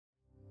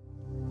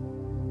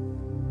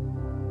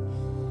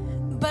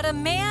But a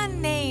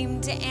man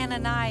named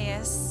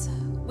Ananias,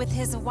 with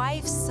his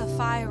wife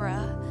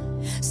Sapphira,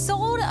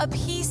 sold a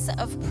piece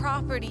of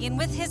property, and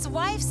with his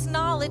wife's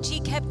knowledge, he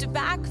kept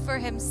back for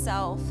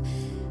himself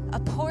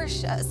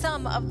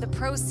some of the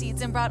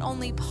proceeds, and brought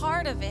only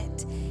part of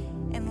it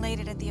and laid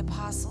it at the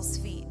apostles'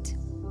 feet.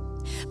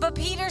 But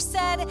Peter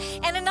said,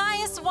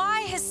 Ananias,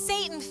 why has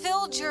Satan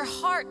filled your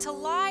heart to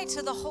lie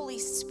to the Holy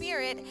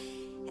Spirit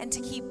and to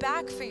keep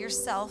back for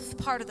yourself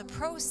part of the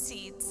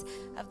proceeds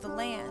of the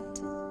land?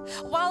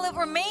 While it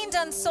remained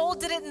unsold,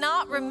 did it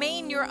not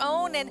remain your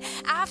own? And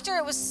after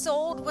it was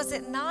sold, was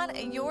it not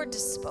at your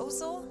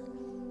disposal?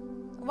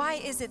 Why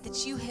is it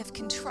that you have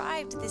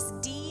contrived this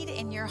deed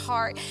in your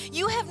heart?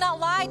 You have not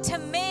lied to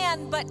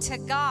man, but to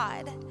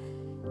God.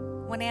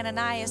 When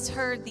Ananias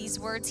heard these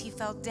words, he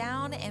fell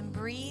down and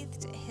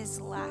breathed his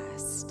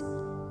last.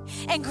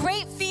 And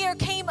great fear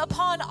came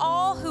upon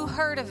all who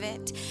heard of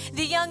it.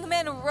 The young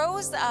men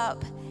rose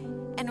up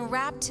and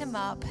wrapped him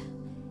up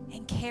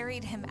and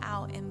carried him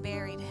out and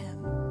buried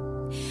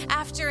him.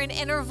 After an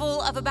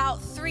interval of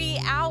about 3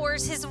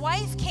 hours, his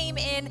wife came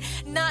in,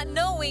 not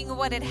knowing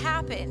what had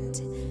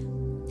happened.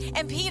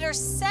 And Peter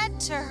said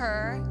to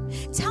her,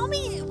 tell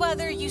me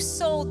whether you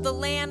sold the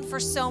land for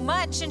so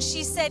much. And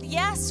she said,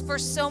 yes, for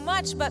so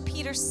much. But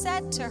Peter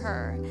said to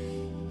her,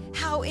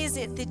 how is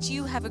it that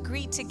you have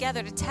agreed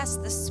together to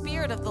test the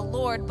Spirit of the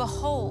Lord?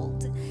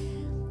 Behold,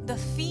 the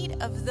feet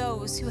of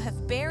those who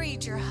have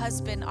buried your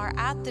husband are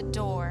at the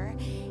door,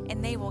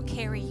 and they will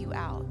carry you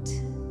out.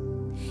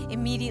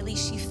 Immediately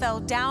she fell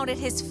down at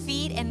his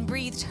feet and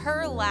breathed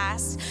her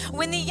last.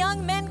 When the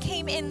young men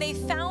came in, they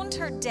found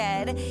her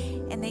dead,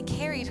 and they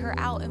carried her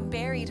out and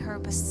buried her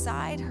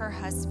beside her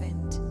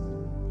husband.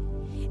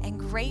 And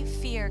great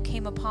fear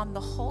came upon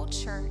the whole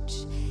church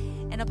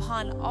and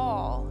upon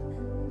all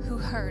who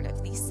heard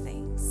of these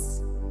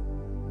things.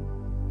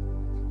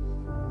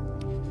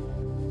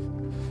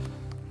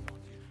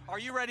 Are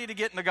you ready to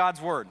get into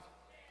God's Word?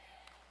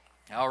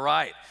 All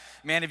right.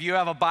 Man, if you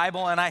have a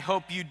Bible, and I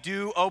hope you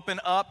do, open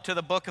up to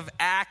the book of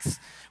Acts.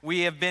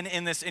 We have been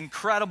in this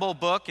incredible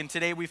book, and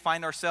today we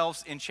find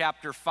ourselves in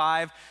chapter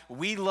 5.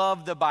 We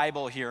love the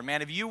Bible here.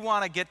 Man, if you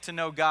want to get to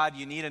know God,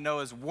 you need to know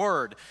His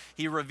Word.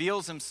 He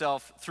reveals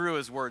Himself through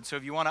His Word. So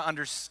if you want to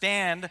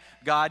understand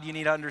God, you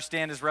need to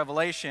understand His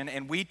revelation,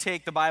 and we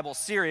take the Bible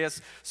serious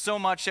so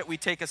much that we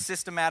take a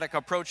systematic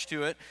approach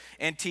to it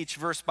and teach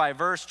verse by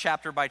verse,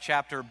 chapter by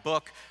chapter,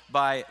 book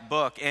by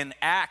book. And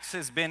Acts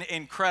has been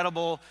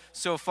incredible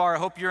so far. I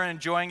hope you're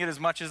enjoying it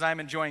as much as I'm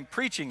enjoying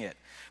preaching it.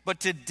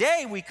 But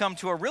today we come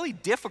to a really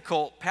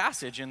difficult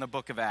passage in the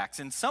book of Acts.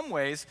 In some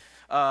ways,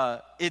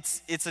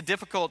 it's a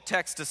difficult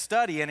text to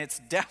study, and it's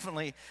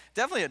definitely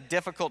a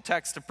difficult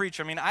text to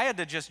preach. I mean, I had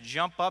to just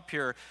jump up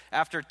here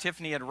after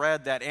Tiffany had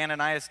read that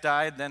Ananias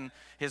died, then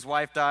his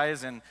wife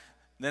dies, and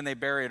then they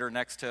buried her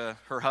next to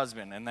her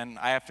husband, and then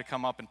I have to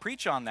come up and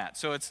preach on that.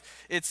 So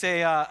it's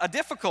a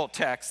difficult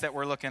text that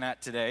we're looking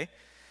at today.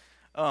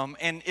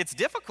 And it's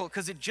difficult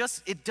because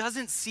it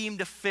doesn't seem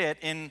to fit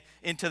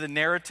into the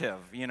narrative.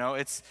 You know,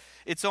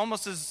 it's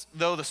almost as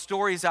though the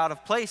story's out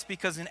of place,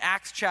 because in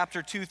Acts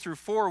chapter 2 through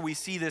 4 we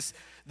see this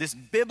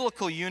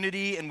biblical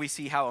unity, and we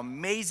see how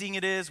amazing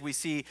it is. We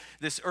see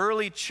this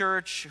early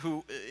church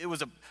it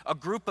was a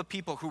group of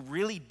people who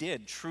really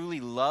did truly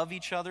love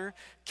each other,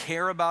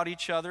 care about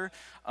each other,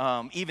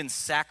 even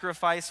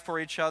sacrifice for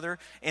each other.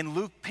 And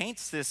Luke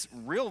paints this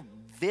real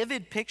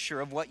vivid picture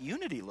of what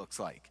unity looks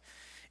like.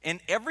 And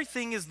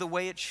everything is the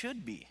way it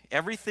should be.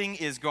 Everything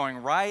is going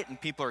right, and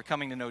people are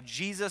coming to know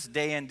Jesus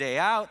day in, day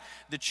out.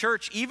 The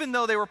church, even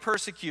though they were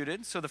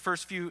persecuted, so the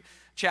first few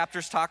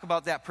chapters talk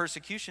about that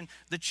persecution,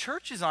 the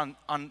church is on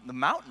the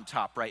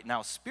mountaintop right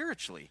now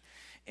spiritually.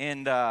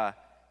 And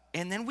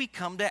then we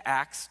come to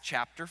Acts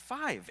chapter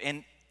 5,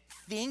 and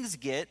things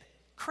get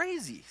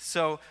crazy.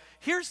 So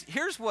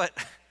here's what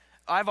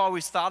I've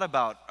always thought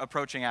about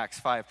approaching Acts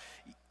 5.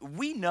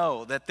 We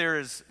know that there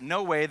is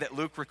no way that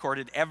Luke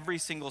recorded every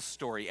single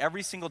story,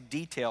 every single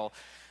detail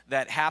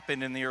that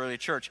happened in the early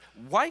church.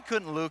 Why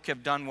couldn't Luke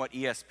have done what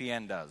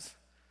ESPN does?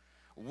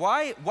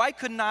 Why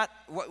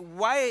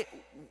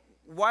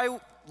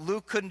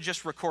Luke couldn't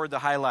just record the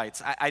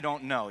highlights? I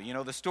don't know. You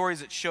know, the stories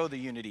that show the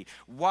unity.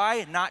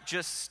 Why not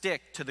just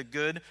stick to the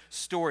good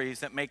stories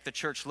that make the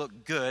church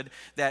look good,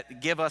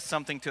 that give us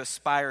something to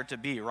aspire to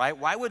be, right?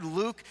 Why would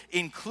Luke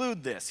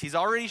include this? He's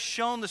already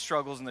shown the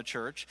struggles in the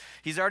church.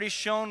 He's already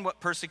shown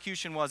what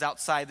persecution was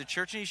outside the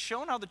church, and he's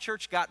shown how the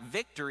church got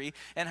victory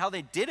and how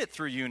they did it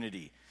through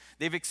unity.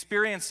 They've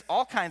experienced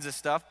all kinds of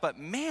stuff, but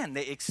man,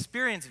 they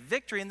experienced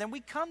victory. And then we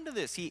come to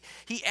this. He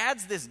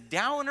adds this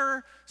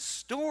downer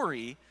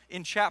story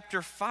in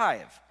chapter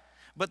 5.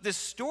 But this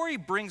story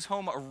brings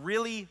home a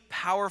really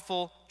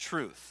powerful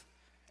truth.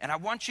 And I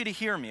want you to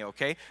hear me,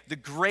 okay? The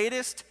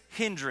greatest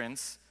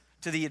hindrance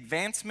to the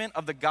advancement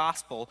of the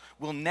gospel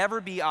will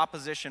never be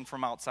opposition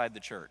from outside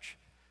the church.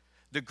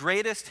 The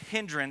greatest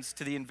hindrance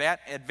to the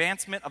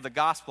advancement of the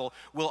gospel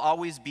will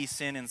always be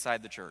sin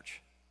inside the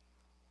church.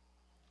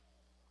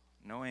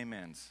 No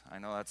amens. I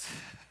know that's...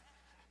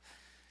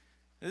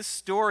 This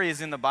story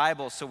is in the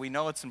Bible, so we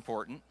know it's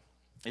important.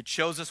 It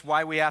shows us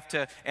why we have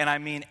to, and I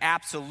mean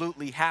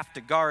absolutely have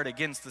to, guard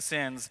against the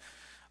sins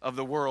of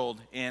the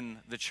world in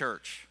the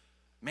church.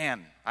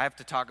 Man, I have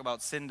to talk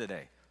about sin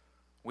today.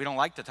 We don't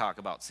like to talk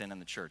about sin in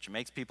the church. It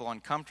makes people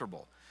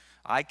uncomfortable.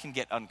 I can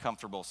get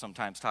uncomfortable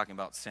sometimes talking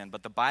about sin,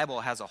 but the Bible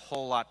has a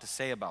whole lot to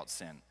say about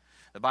sin.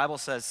 The Bible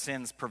says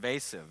sin's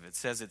pervasive. It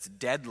says it's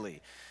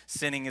deadly.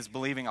 Sinning is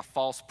believing a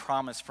false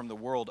promise from the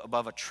world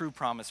above a true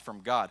promise from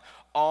God.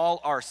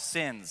 All our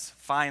sins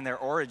find their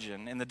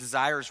origin in the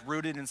desires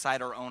rooted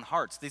inside our own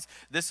hearts.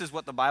 This is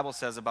what the Bible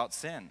says about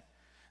sin.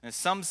 And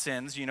some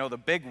sins,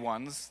 the big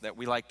ones that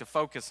we like to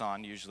focus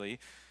on usually,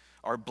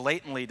 are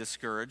blatantly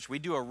discouraged. We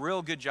do a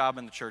real good job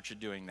in the church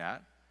of doing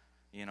that.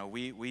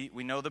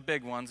 We know the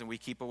big ones and we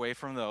keep away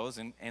from those,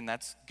 and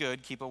that's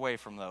good, keep away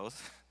from those.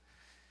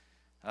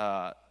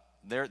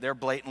 They're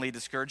blatantly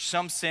discouraged.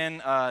 Some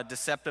sin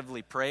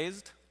deceptively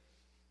praised,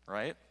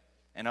 right?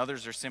 And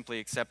others are simply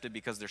accepted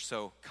because they're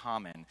so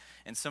common.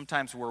 And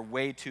sometimes we're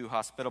way too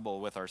hospitable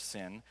with our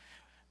sin.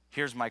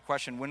 Here's my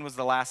question. When was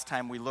the last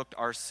time we looked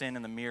our sin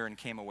in the mirror and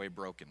came away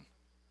broken?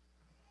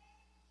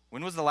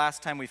 When was the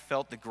last time we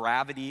felt the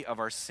gravity of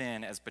our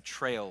sin as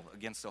betrayal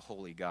against a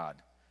holy God?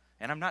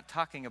 And I'm not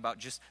talking about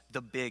just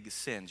the big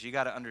sins. You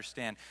got to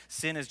understand,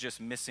 sin is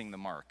just missing the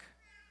mark.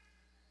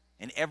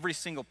 And every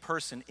single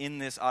person in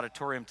this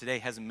auditorium today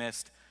has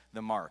missed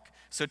the mark.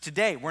 So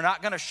today, we're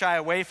not going to shy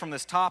away from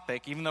this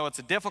topic, even though it's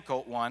a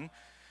difficult one,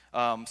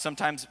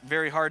 sometimes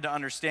very hard to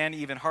understand,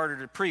 even harder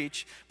to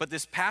preach. But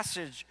this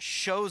passage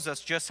shows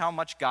us just how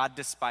much God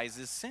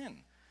despises sin.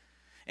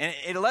 And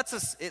it lets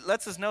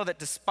us know that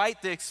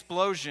despite the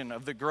explosion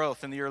of the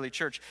growth in the early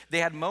church, they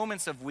had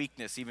moments of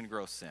weakness, even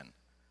gross sin.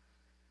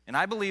 And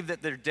I believe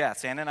that their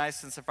deaths,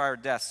 Ananias and Sapphira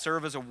deaths,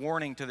 serve as a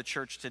warning to the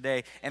church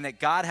today, and that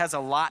God has a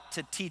lot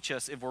to teach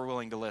us if we're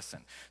willing to listen.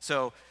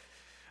 So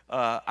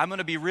I'm going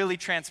to be really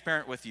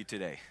transparent with you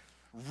today.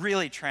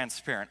 Really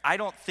transparent. I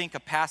don't think a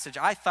passage,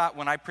 I thought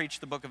when I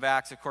preached the book of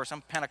Acts, of course,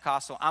 I'm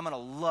Pentecostal, I'm going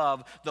to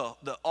love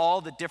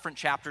all the different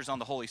chapters on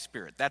the Holy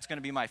Spirit. That's going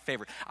to be my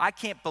favorite. I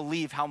can't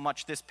believe how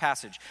much this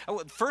passage,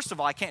 first of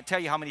all, I can't tell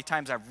you how many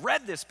times I've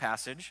read this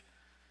passage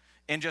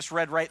and just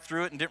read right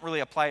through it and didn't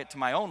really apply it to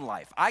my own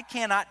life. I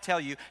cannot tell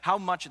you how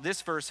much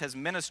this verse has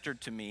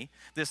ministered to me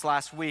this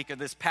last week, of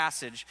this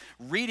passage,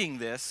 reading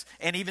this,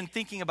 and even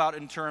thinking about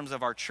it in terms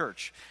of our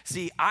church.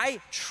 See,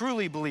 I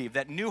truly believe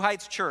that New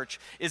Heights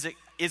Church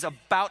is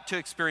about to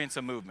experience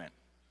a movement.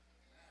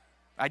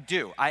 I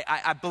do.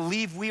 I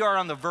believe we are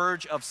on the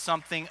verge of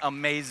something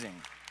amazing.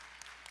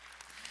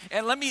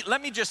 And let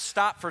me just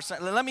stop for a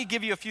second. Let me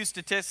give you a few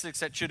statistics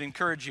that should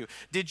encourage you.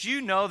 Did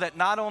you know that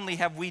not only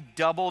have we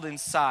doubled in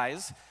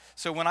size,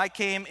 so when I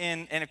came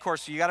in, and of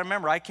course, you got to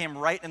remember, I came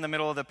right in the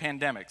middle of the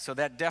pandemic, so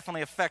that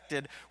definitely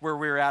affected where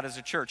we were at as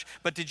a church.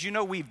 But did you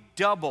know we've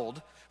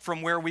doubled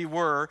from where we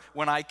were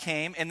when I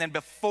came? And then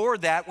before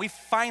that, we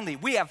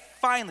have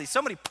finally,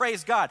 somebody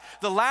praise God,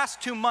 the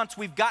last 2 months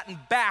we've gotten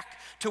back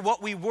to what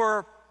we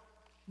were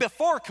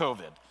before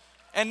COVID.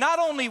 And not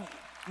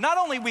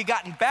only we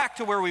gotten back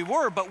to where we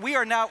were, but we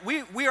are now,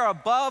 we are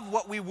above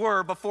what we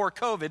were before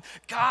COVID.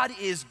 God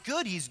is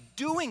good. He's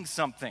doing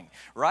something,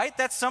 right?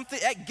 That's something,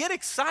 get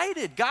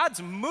excited.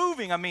 God's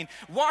moving. I mean,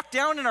 walk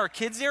down in our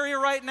kids area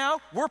right now.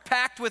 We're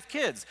packed with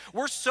kids.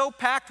 We're so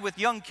packed with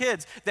young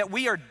kids that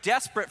we are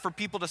desperate for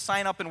people to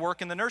sign up and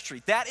work in the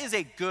nursery. That is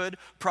a good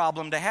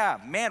problem to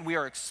have. Man, we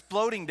are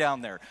exploding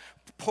down there.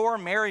 Poor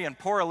Mary and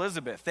poor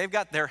Elizabeth, they've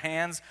got their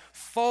hands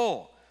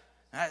full.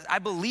 I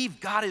believe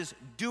God is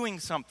doing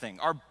something.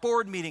 Our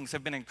board meetings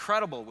have been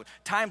incredible. With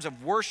times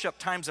of worship,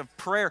 times of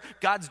prayer,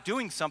 God's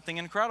doing something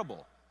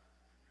incredible.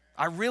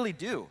 I really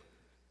do.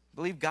 I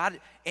believe God,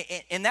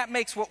 and that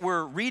makes what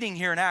we're reading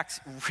here in Acts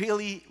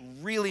really,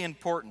 really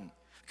important.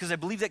 Because I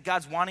believe that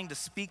God's wanting to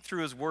speak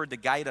through His Word to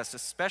guide us,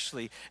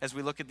 especially as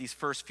we look at these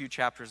first few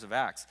chapters of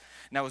Acts.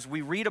 Now, as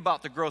we read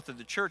about the growth of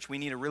the church, we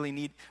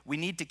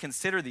need to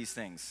consider these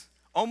things,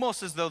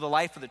 almost as though the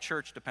life of the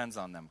church depends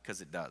on them,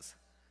 because it does.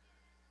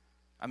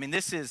 I mean,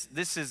 this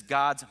is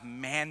God's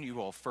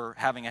manual for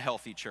having a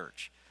healthy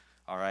church,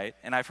 all right?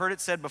 And I've heard it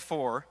said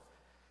before.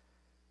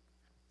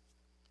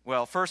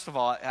 Well, first of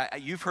all,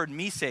 you've heard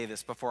me say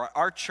this before.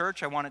 Our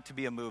church, I want it to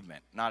be a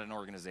movement, not an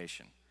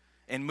organization.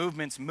 And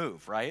movements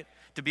move, right?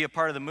 To be a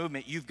part of the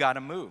movement, you've got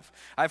to move.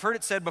 I've heard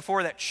it said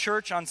before that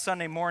church on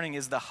Sunday morning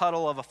is the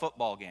huddle of a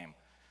football game.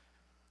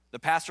 The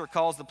pastor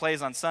calls the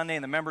plays on Sunday,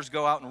 and the members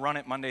go out and run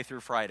it Monday through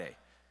Friday.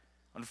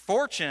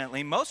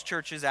 Unfortunately, most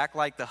churches act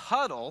like the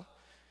huddle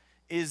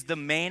is the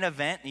main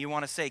event, and you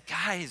want to say,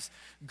 guys,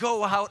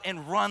 go out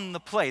and run the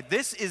play.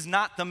 This is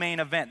not the main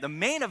event. The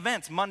main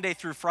event's Monday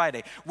through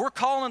Friday. We're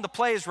calling the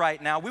plays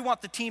right now. We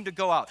want the team to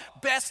go out.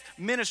 Best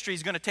ministry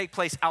is going to take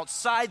place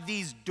outside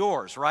these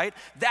doors, right?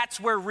 That's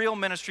where real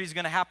ministry is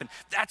going to happen.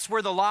 That's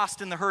where the lost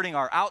and the hurting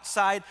are,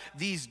 outside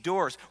these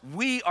doors.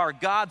 We are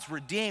God's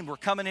redeemed. We're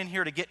coming in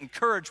here to get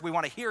encouraged. We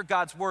want to hear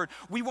God's word.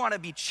 We want to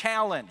be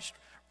challenged.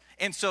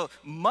 And so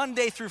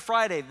Monday through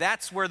Friday,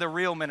 that's where the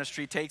real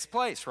ministry takes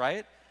place,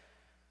 right?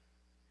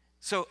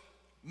 So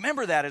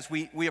Remember that as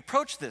we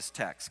approach this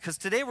text, because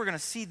today we're going to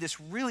see this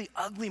really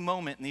ugly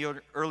moment in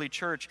the early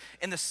church.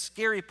 And the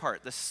scary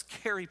part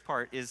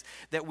is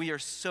that we are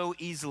so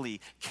easily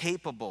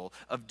capable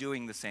of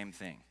doing the same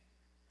thing.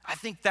 I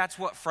think that's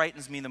what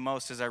frightens me the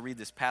most as I read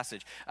this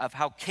passage, of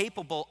how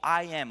capable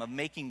I am of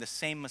making the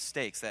same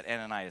mistakes that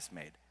Ananias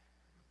made.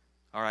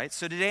 All right,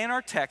 so today in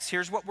our text,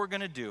 here's what we're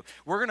going to do.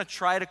 We're going to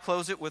try to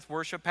close it with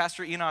worship.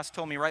 Pastor Enos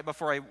told me right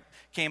before I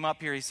came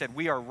up here, he said,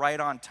 we are right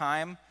on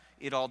time.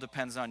 It all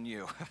depends on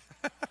you.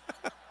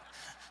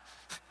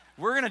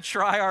 We're going to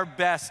try our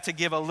best to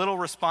give a little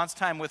response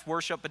time with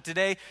worship, but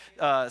today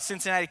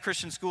Cincinnati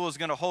Christian School is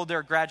going to hold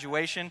their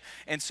graduation,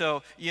 and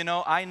so,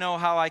 I know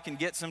how I can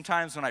get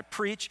sometimes when I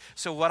preach,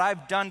 so what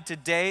I've done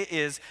today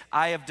is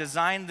I have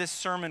designed this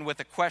sermon with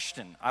a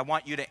question. I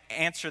want you to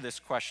answer this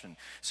question.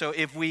 So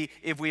if we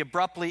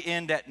abruptly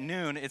end at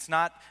noon, it's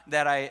not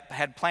that I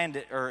had planned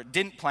it or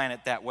didn't plan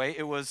it that way.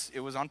 It was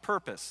on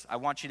purpose. I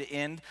want you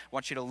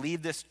to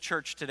leave this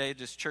church today,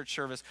 this church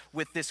service,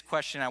 with this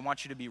question. I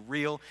want you to be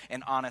real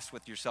and honest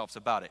with yourselves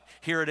about it.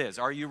 Here it is.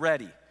 Are you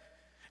ready?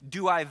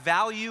 Do I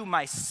value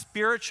my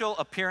spiritual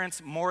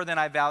appearance more than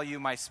I value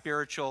my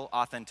spiritual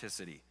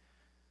authenticity?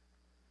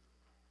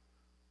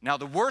 Now,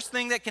 the worst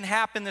thing that can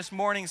happen this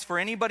morning is for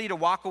anybody to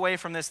walk away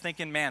from this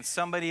thinking, man,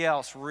 somebody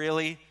else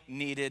really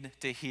needed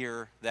to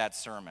hear that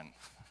sermon.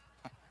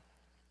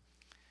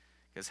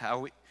 Because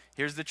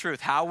here's the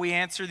truth. How we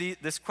answer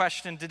this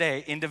question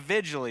today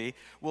individually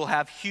will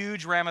have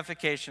huge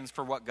ramifications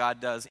for what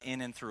God does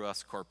in and through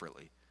us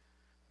corporately.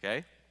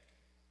 Okay?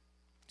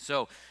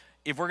 So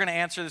if we're going to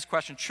answer this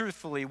question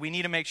truthfully, we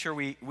need to make sure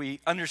we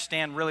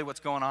understand really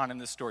what's going on in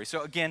this story.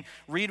 So again,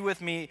 read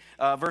with me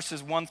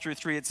verses 1 through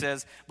 3. It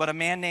says, but a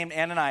man named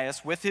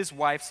Ananias with his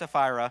wife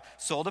Sapphira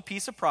sold a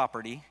piece of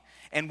property,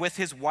 and with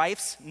his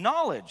wife's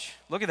knowledge,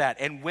 look at that,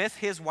 and with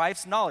his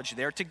wife's knowledge,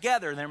 they're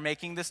together, they're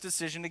making this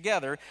decision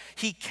together,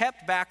 he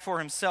kept back for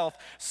himself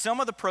some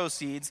of the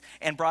proceeds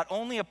and brought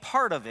only a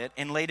part of it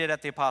and laid it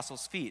at the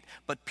apostles' feet.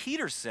 But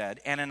Peter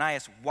said,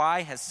 Ananias,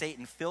 why has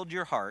Satan filled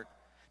your heart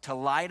to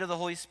lie to the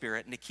Holy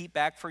Spirit and to keep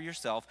back for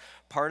yourself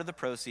part of the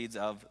proceeds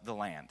of the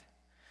land?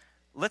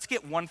 Let's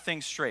get one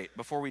thing straight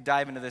before we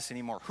dive into this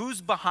anymore. Who's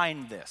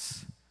behind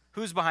this?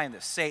 Who's behind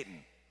this? Satan.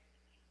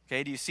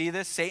 Okay, do you see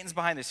this? Satan's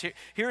behind this.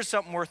 Here's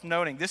something worth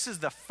noting. This is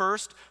the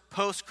first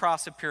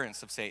post-cross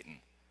appearance of Satan.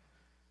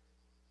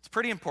 It's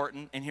pretty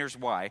important, and here's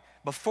why.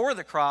 Before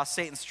the cross,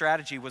 Satan's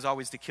strategy was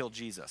always to kill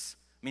Jesus.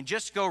 I mean,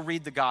 just go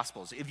read the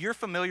Gospels. If you're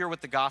familiar with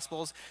the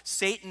Gospels,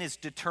 Satan is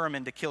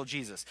determined to kill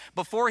Jesus.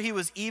 Before he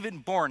was even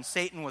born,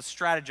 Satan was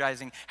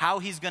strategizing how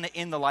he's going to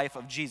end the life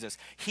of Jesus.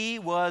 He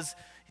was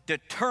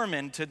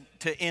determined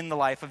to end the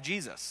life of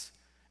Jesus.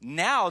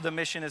 Now the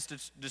mission is to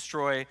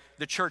destroy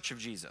the church of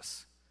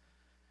Jesus.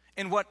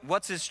 And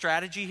what's his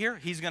strategy here?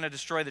 He's going to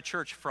destroy the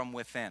church from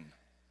within.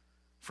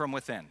 From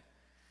within.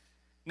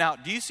 Now,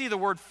 do you see the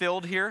word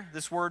filled here?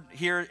 This word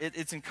here,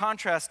 it's in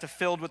contrast to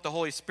filled with the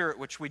Holy Spirit,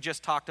 which we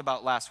just talked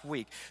about last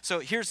week. So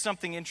here's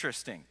something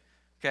interesting,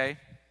 okay?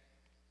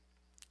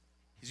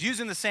 He's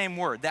using the same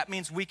word. That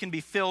means we can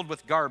be filled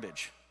with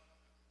garbage.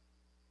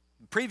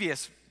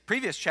 Previous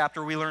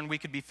chapter, we learned we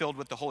could be filled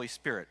with the Holy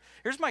Spirit.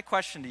 Here's my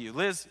question to you.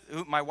 Liz,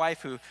 my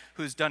wife,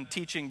 who's done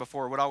teaching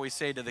before, would always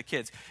say to the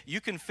kids, you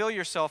can fill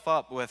yourself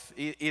up with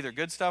either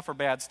good stuff or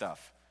bad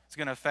stuff. It's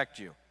going to affect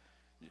you.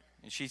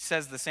 And she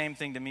says the same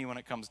thing to me when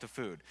it comes to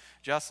food.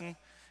 Justin,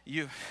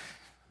 you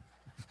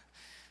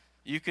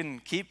can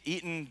keep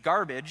eating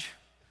garbage,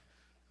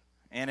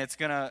 and it's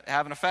going to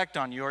have an effect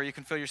on you, or you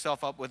can fill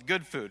yourself up with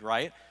good food,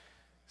 right?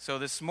 So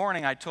this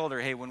morning I told her,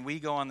 hey, when we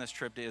go on this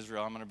trip to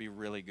Israel, I'm going to be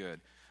really good.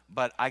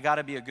 But I got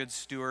to be a good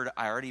steward.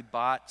 I already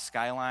bought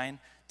Skyline.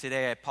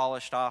 Today I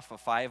polished off a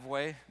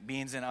 5-way,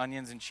 beans and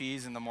onions and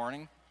cheese in the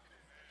morning.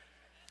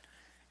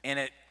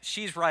 And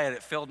she's right,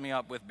 it filled me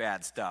up with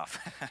bad stuff.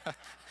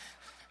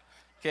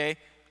 Okay?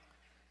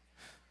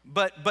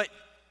 But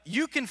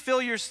you can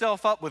fill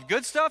yourself up with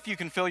good stuff. You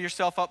can fill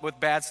yourself up with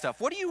bad stuff.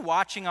 What are you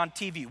watching on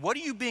TV? What are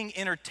you being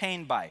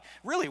entertained by?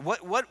 Really,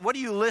 what are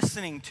you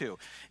listening to?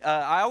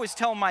 I always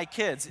tell my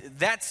kids,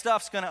 that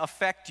stuff's going to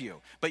affect you.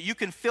 But you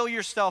can fill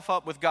yourself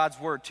up with God's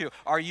word too.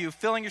 Are you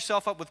filling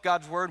yourself up with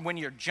God's word when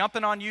you're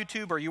jumping on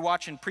YouTube? Are you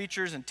watching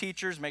preachers and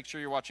teachers? Make sure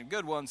you're watching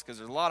good ones because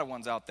there's a lot of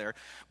ones out there.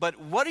 But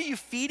what are you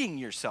feeding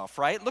yourself,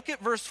 right? Look at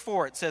verse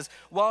 4. It says,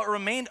 while it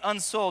remained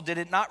unsold, did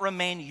it not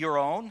remain your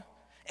own?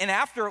 And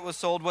after it was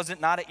sold, was it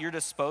not at your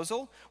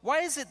disposal? Why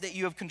is it that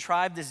you have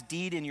contrived this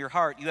deed in your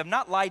heart? You have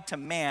not lied to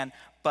man,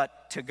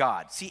 but to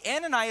God. See,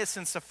 Ananias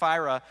and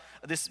Sapphira,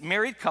 this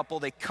married couple,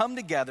 they come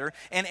together,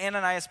 and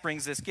Ananias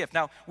brings this gift.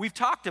 Now, we've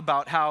talked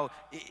about how,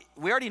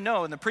 we already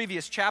know in the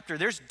previous chapter,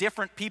 there's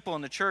different people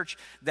in the church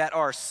that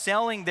are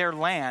selling their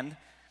land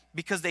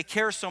because they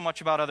care so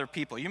much about other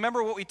people. You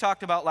remember what we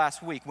talked about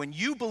last week? When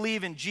you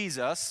believe in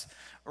Jesus,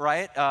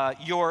 right,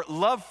 your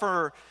love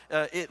for,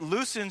 it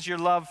loosens your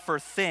love for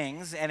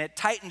things and it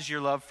tightens your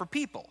love for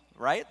people,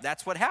 right?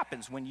 That's what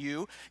happens when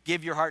you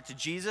give your heart to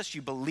Jesus,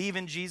 you believe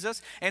in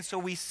Jesus. And so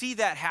we see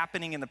that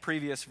happening in the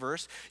previous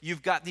verse.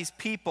 You've got these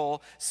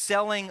people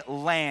selling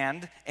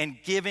land and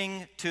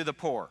giving to the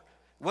poor.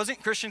 It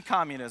wasn't Christian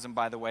communism,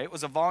 by the way. It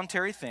was a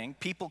voluntary thing.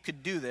 People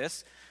could do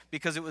this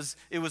because it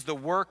was the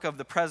work of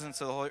the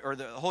presence of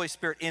the Holy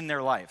Spirit in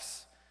their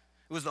lives.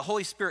 It was the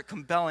Holy Spirit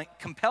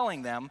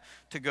compelling them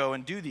to go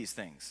and do these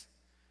things.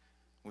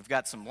 We've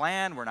got some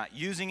land, we're not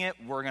using it,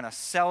 we're going to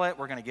sell it,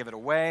 we're going to give it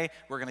away,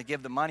 we're going to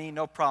give the money,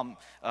 no problem.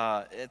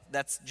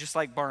 That's just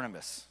like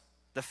Barnabas.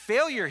 The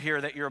failure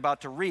here that you're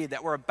about to read,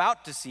 that we're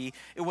about to see,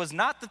 it was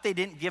not that they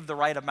didn't give the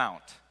right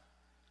amount.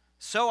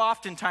 So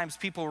oftentimes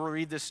people will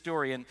read this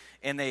story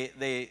and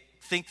they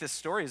think this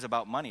story is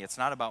about money. It's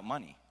not about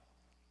money,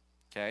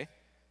 okay?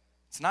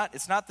 It's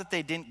not that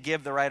they didn't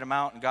give the right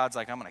amount and God's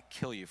like, I'm going to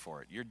kill you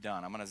for it. You're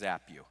done. I'm going to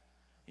zap you.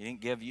 You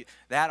didn't give you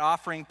that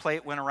offering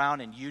plate went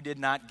around and you did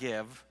not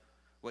give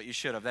what you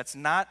should have. It's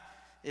not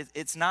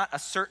a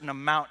certain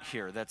amount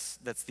here that's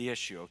the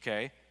issue,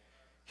 okay?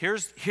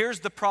 Here's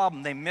the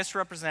problem. They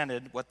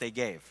misrepresented what they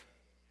gave.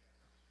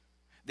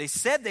 They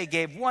said they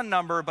gave one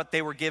number, but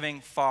they were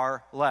giving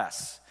far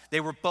less. They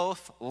were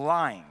both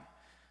lying.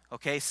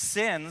 Okay?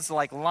 Sins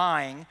like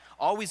lying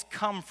always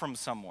come from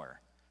somewhere,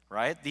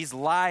 right? These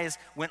lies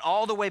went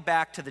all the way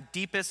back to the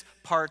deepest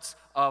parts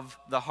of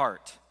the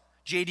heart.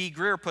 J.D.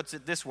 Greear puts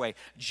it this way: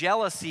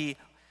 jealousy,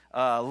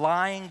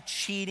 lying,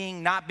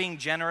 cheating, not being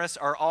generous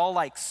are all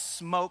like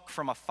smoke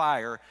from a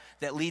fire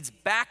that leads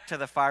back to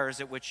the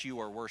fires at which you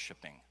are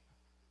worshiping.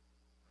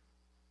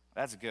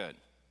 That's good.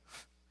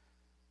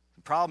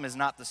 The problem is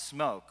not the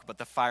smoke, but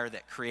the fire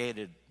that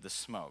created the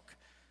smoke.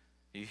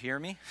 Do you hear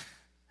me?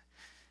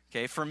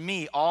 Okay, for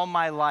me, all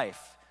my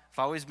life, I've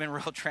always been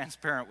real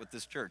transparent with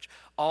this church.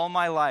 All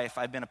my life,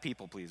 I've been a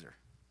people pleaser.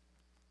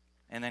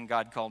 And then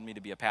God called me to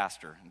be a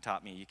pastor and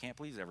taught me you can't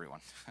please everyone.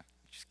 You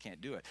just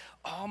can't do it.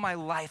 All my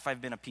life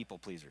I've been a people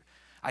pleaser.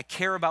 I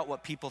care about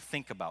what people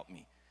think about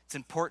me. It's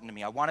important to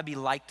me. I want to be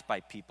liked by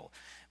people.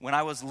 When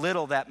I was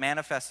little, that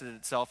manifested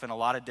itself in a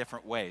lot of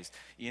different ways.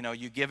 You know,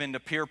 you give in to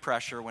peer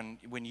pressure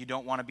when you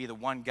don't want to be the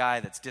one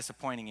guy that's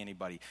disappointing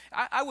anybody.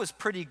 I was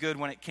pretty good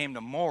when it came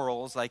to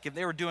morals. Like if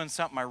they were doing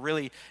something I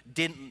really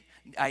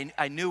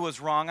I knew was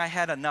wrong, I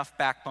had enough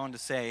backbone to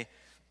say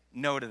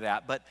no to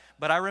that. But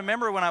I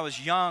remember when I was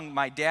young,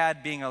 my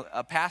dad being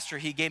a pastor,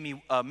 he gave me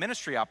a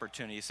ministry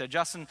opportunity. He said,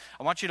 Justin,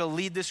 I want you to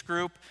lead this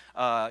group.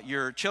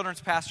 Your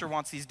children's pastor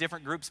wants these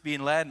different groups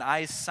being led, and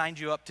I signed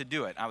you up to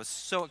do it. I was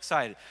so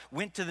excited.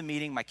 Went to the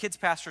meeting. My kids'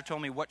 pastor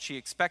told me what she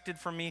expected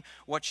from me,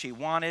 what she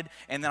wanted,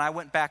 and then I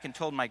went back and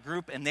told my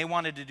group, and they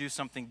wanted to do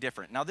something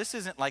different. Now, this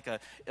isn't like a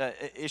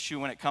issue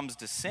when it comes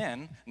to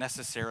sin,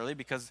 necessarily,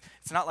 because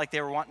it's not like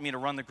they were wanting me to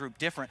run the group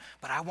different,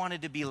 but I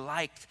wanted to be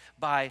liked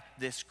by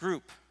this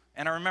group.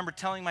 And I remember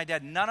telling my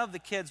dad, none of the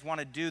kids want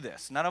to do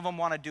this. None of them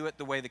want to do it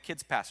the way the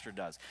kids' pastor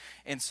does.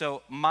 And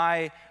so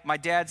my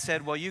dad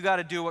said, well, you got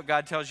to do what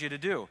God tells you to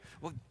do.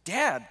 Well,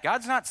 Dad,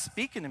 God's not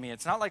speaking to me.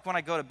 It's not like when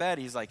I go to bed,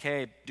 he's like,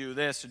 hey, do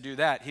this or do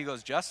that. He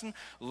goes, Justin,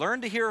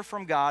 learn to hear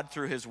from God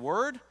through his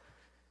word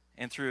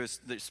and through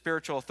the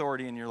spiritual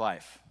authority in your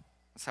life.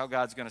 That's how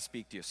God's going to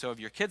speak to you. So if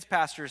your kid's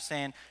pastor is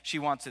saying she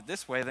wants it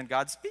this way, then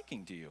God's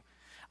speaking to you.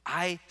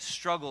 I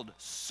struggled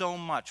so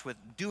much with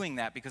doing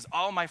that because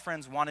all my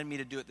friends wanted me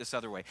to do it this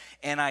other way.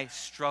 And I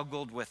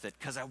struggled with it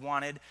because I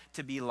wanted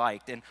to be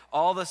liked. And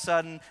all of a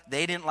sudden,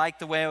 they didn't like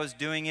the way I was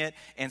doing it.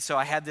 And so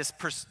I had this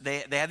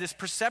they had this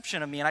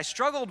perception of me, and I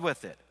struggled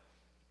with it.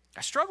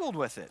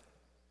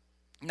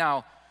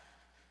 Now,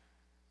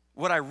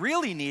 what I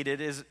really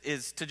needed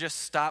is to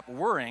just stop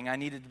worrying. I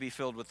needed to be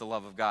filled with the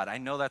love of God. I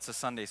know that's a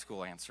Sunday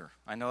school answer.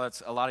 I know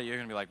that's a lot of you are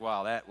going to be like,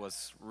 wow, that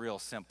was real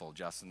simple,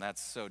 Justin.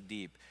 That's so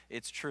deep.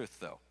 It's truth,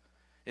 though.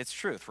 It's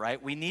truth, right?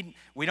 We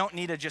don't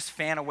need to just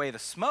fan away the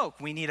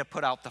smoke. We need to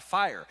put out the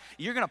fire.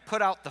 You're going to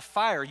put out the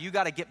fire. You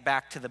got to get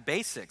back to the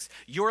basics.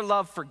 Your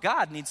love for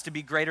God needs to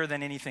be greater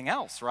than anything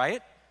else,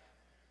 right?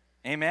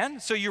 Amen?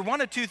 So you're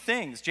one of two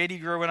things. J.D.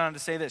 Greear went on to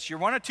say this. You're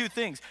one of two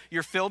things.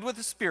 You're filled with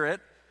the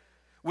Spirit,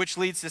 which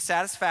leads to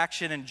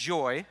satisfaction and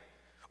joy,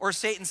 or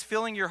Satan's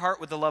filling your heart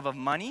with the love of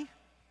money,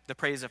 the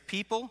praise of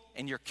people,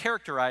 and you're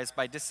characterized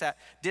by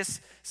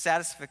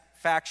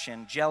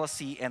dissatisfaction,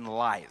 jealousy, and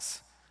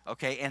lies.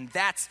 Okay, and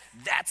that's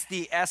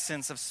the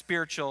essence of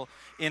spiritual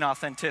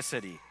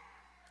inauthenticity.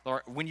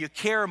 Or when you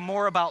care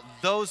more about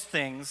those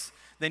things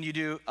than you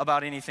do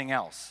about anything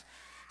else.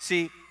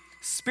 See,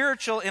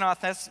 spiritual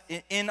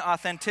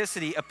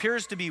inauthenticity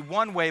appears to be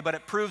one way, but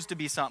it proves to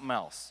be something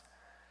else.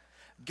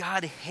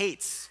 God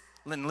hates,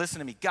 listen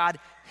to me, God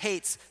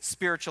hates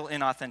spiritual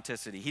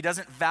inauthenticity. He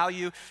doesn't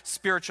value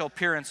spiritual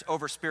appearance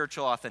over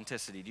spiritual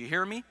authenticity. Do you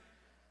hear me?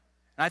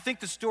 And I think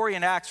the story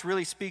in Acts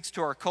really speaks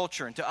to our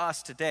culture and to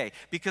us today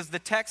because the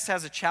text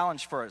has a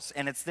challenge for us,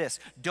 and it's this: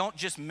 don't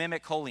just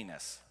mimic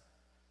holiness.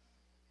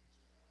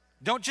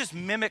 Don't just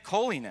mimic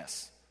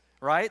holiness,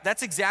 right?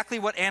 That's exactly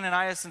what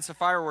Ananias and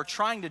Sapphira were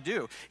trying to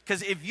do.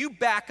 Because if you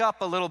back up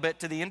a little bit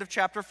to the end of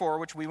chapter 4,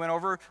 which we went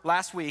over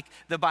last week,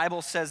 the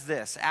Bible says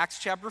this, Acts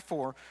chapter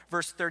 4,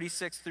 verse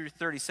 36 through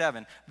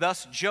 37.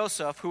 Thus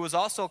Joseph, who was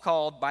also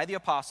called by the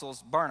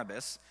apostles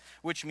Barnabas,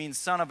 which means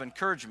son of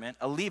encouragement,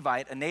 a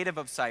Levite, a native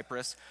of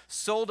Cyprus,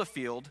 sold a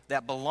field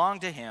that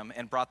belonged to him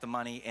and brought the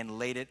money and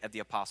laid it at the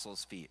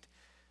apostles' feet.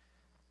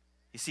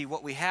 You see,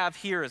 what we have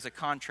here is a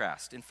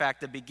contrast. In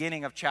fact, the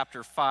beginning of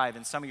chapter 5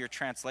 in some of your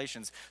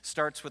translations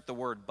starts with the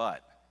word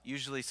but.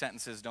 Usually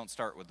sentences don't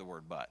start with the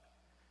word but.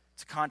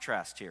 It's a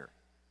contrast here.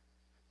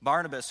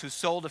 Barnabas, who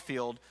sold a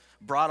field,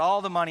 brought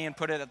all the money and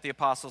put it at the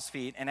apostles'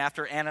 feet. And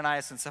after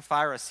Ananias and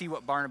Sapphira see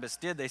what Barnabas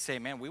did, they say,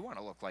 man, we want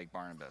to look like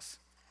Barnabas.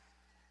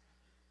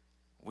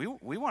 We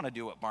want to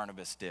do what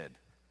Barnabas did.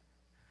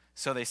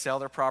 So they sell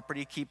their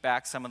property, keep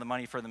back some of the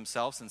money for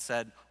themselves, and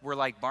said, we're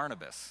like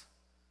Barnabas.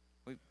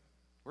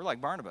 We're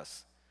like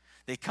Barnabas.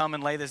 They come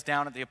and lay this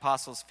down at the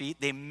apostles' feet.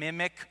 They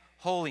mimic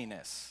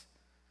holiness.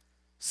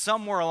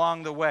 Somewhere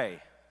along the way,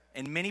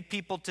 and many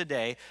people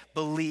today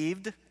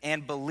believed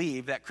and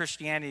believe that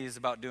Christianity is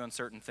about doing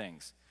certain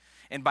things.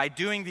 And by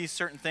doing these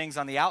certain things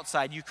on the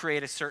outside, you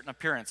create a certain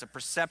appearance, a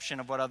perception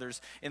of what others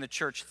in the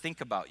church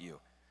think about you.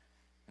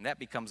 And that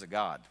becomes a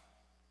god.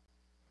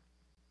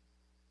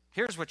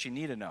 Here's what you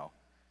need to know.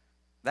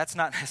 That's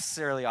not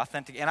necessarily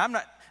authentic. And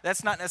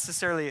that's not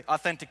necessarily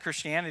authentic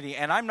Christianity.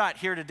 And I'm not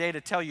here today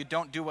to tell you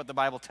don't do what the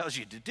Bible tells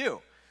you to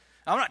do.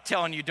 I'm not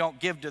telling you don't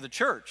give to the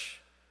church.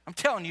 I'm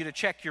telling you to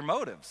check your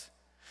motives.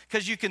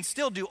 Because you can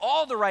still do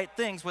all the right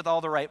things with all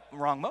the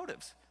wrong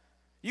motives.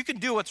 You can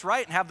do what's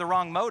right and have the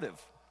wrong motive.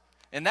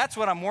 And that's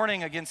what I'm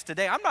warning against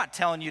today. I'm not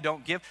telling you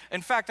don't give.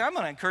 In fact, I'm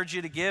going to encourage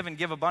you to give and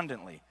give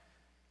abundantly.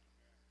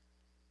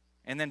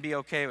 And then be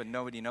okay when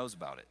nobody knows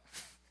about it.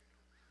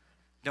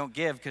 Don't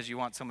give because you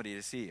want somebody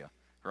to see you,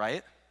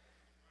 right?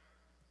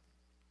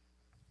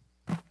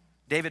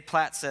 David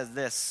Platt says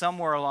this,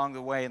 somewhere along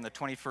the way in the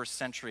 21st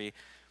century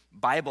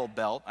Bible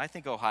Belt, I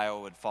think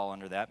Ohio would fall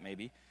under that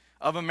maybe,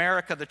 of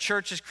America, the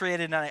church has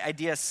created an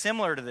idea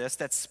similar to this,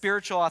 that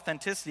spiritual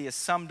authenticity is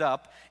summed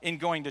up in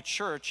going to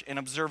church and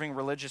observing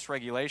religious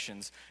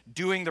regulations,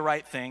 doing the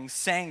right things,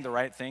 saying the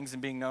right things,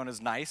 and being known as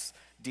nice,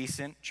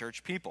 decent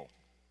church people.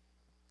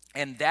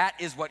 And that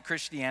is what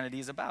Christianity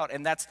is about.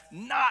 And that's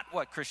not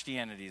what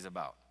Christianity is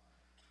about.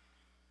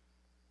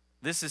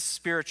 This is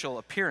spiritual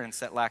appearance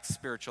that lacks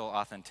spiritual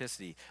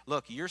authenticity.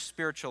 Look, your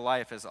spiritual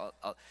life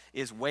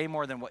is way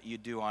more than what you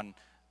do on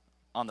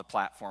the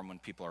platform when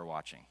people are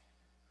watching.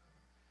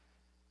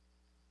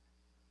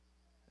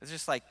 It's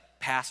just like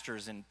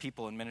pastors and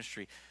people in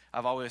ministry.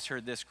 I've always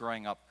heard this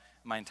growing up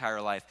my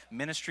entire life.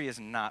 Ministry is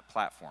not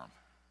platform.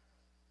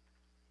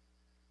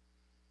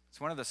 It's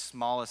one of the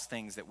smallest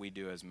things that we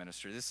do as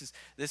ministers.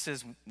 This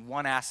is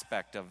one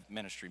aspect of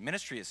ministry.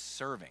 Ministry is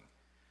serving.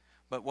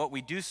 But what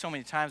we do so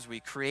many times, we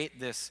create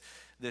this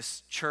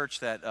church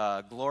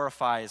that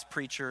glorifies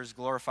preachers,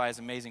 glorifies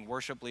amazing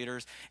worship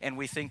leaders, and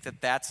we think that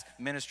that's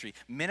ministry.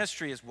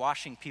 Ministry is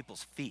washing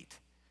people's feet.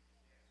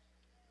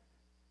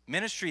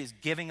 Ministry is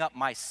giving up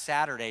my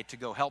Saturday to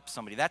go help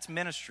somebody. That's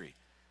ministry.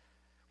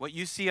 What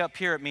you see up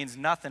here, it means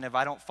nothing if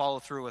I don't follow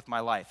through with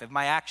my life. If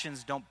my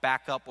actions don't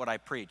back up what I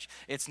preach,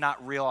 it's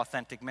not real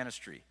authentic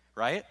ministry,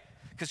 right?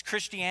 Because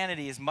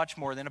Christianity is much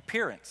more than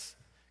appearance.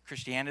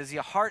 Christianity is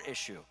a heart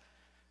issue.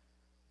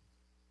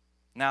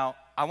 Now,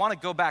 I want to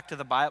go back to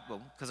the Bible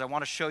because I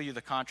want to show you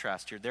the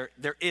contrast here.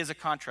 There is a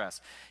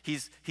contrast.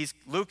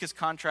 Luke is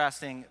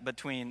contrasting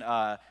between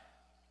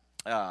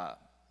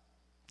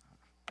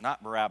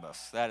not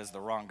Barabbas. That is the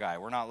wrong guy.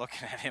 We're not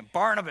looking at him.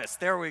 Barnabas.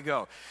 There we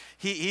go.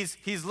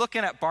 He's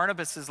looking at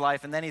Barnabas'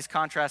 life, and then he's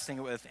contrasting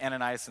it with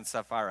Ananias and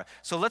Sapphira.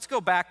 So let's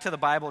go back to the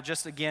Bible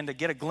just again to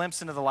get a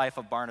glimpse into the life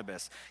of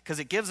Barnabas, because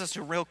it gives us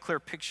a real clear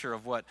picture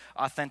of what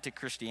authentic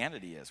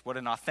Christianity is, what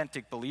an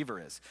authentic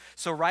believer is.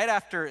 So right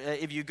after,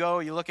 if you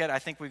look at, I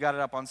think we got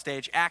it up on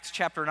stage, Acts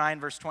chapter 9,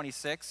 verse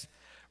 26.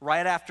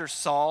 Right after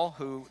Saul,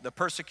 who the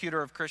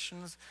persecutor of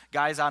Christians,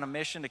 guy's on a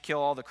mission to kill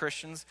all the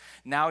Christians.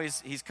 Now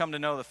he's come to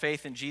know the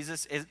faith in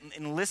Jesus.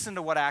 And listen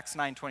to what Acts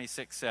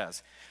 9:26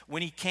 says.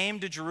 When he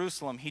came to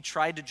Jerusalem, he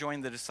tried to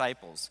join the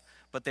disciples,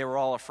 but they were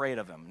all afraid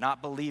of him,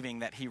 not believing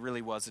that he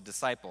really was a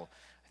disciple.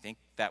 I think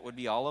that would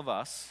be all of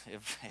us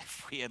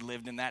if we had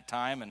lived in that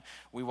time and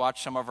we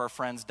watched some of our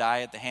friends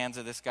die at the hands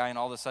of this guy and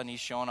all of a sudden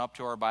he's showing up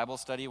to our Bible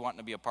study wanting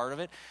to be a part of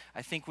it.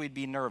 I think we'd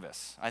be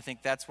nervous. I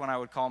think that's when I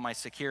would call my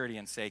security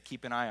and say,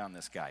 keep an eye on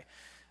this guy.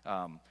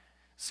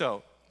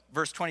 So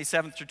verse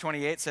 27 through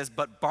 28 says,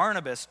 but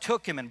Barnabas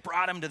took him and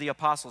brought him to the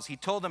apostles. He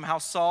told them how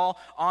Saul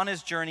on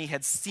his journey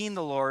had seen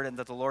the Lord and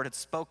that the Lord had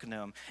spoken to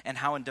him, and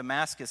how in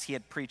Damascus he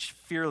had preached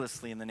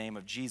fearlessly in the name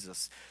of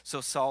Jesus. So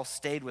Saul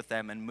stayed with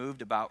them and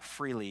moved about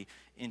freely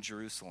in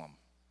Jerusalem.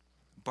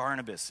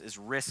 Barnabas is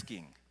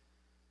risking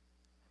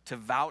to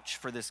vouch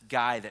for this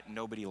guy that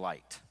nobody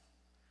liked.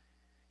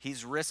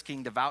 He's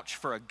risking to vouch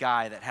for a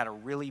guy that had a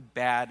really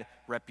bad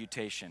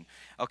reputation.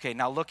 Okay,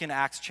 now look in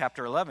Acts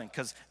chapter 11,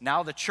 because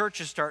now the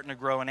church is starting to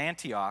grow in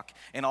Antioch,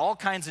 and all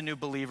kinds of new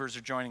believers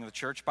are joining the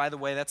church. By the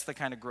way, that's the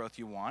kind of growth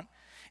you want.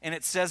 And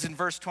it says in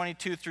verse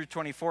 22 through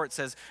 24, it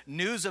says,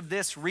 news of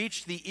this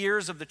reached the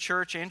ears of the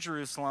church in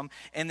Jerusalem,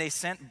 and they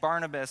sent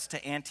Barnabas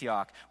to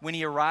Antioch. When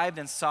he arrived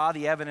and saw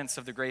the evidence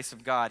of the grace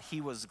of God,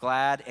 he was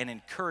glad and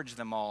encouraged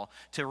them all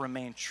to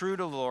remain true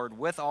to the Lord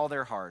with all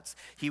their hearts.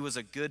 He was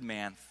a good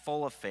man,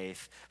 full of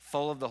faith,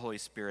 full of the Holy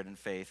Spirit and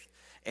faith,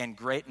 and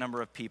great number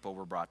of people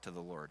were brought to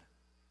the Lord.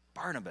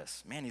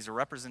 Barnabas, man, he's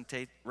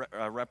representing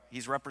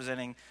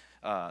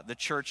the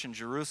church in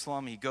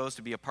Jerusalem. He goes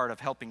to be a part of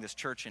helping this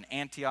church in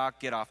Antioch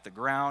get off the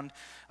ground.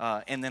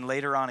 And then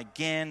later on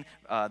again,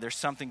 there's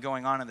something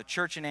going on in the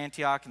church in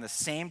Antioch. In the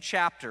same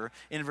chapter,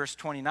 in verse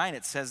 29,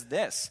 it says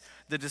this: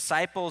 the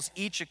disciples,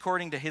 each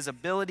according to his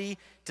ability,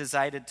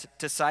 decided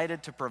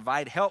to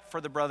provide help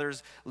for the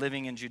brothers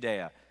living in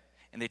Judea.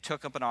 And they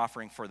took up an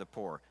offering for the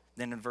poor.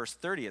 Then in verse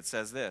 30, it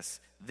says this: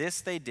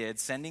 this they did,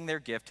 sending their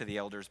gift to the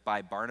elders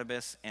by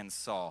Barnabas and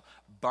Saul.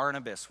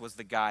 Barnabas was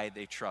the guy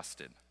they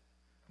trusted.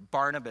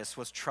 Barnabas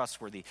was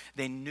trustworthy.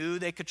 They knew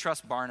they could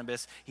trust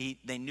Barnabas.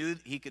 They knew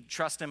he could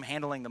trust him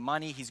handling the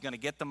money. He's going to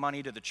get the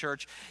money to the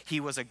church. He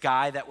was a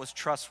guy that was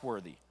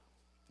trustworthy.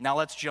 Now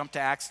let's jump to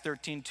Acts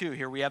 13:2.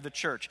 Here we have the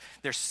church.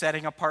 They're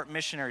setting apart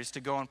missionaries to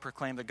go and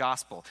proclaim the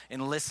gospel.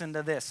 And listen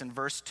to this in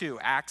verse 2.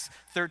 Acts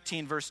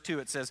 13, verse 2,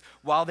 it says,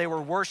 while they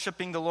were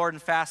worshiping the Lord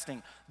and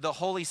fasting, the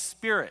Holy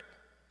Spirit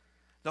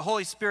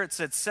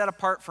said, set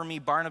apart for me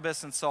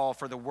Barnabas and Saul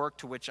for the work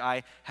to which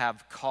I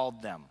have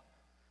called them.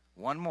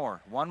 One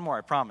more,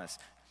 I promise.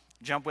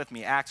 Jump with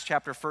me. Acts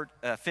chapter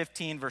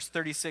 15, verse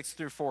 36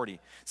 through 40. It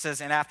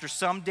says, and after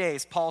some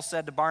days, Paul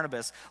said to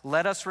Barnabas,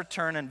 let us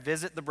return and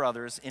visit the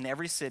brothers in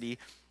every city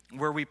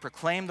where we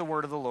proclaim the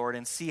word of the Lord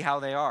and see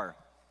how they are.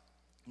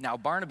 Now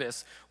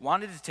Barnabas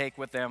wanted to take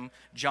with them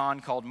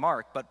John called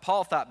Mark, but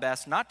Paul thought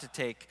best not to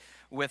take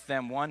with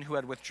them one who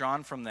had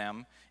withdrawn from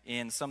them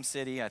in some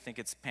city, I think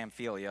it's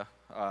Pamphylia,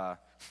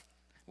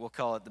 we'll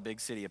call it the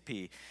big city of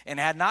P, and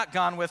had not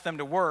gone with them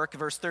to work,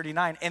 verse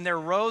 39, and there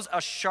arose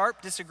a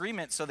sharp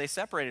disagreement, so they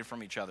separated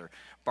from each other.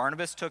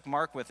 Barnabas took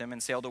Mark with him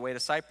and sailed away to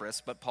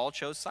Cyprus, but Paul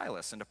chose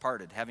Silas and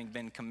departed, having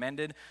been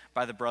commended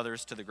by the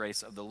brothers to the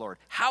grace of the Lord.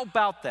 How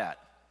about that?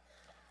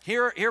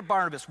 Here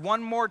Barnabas,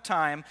 one more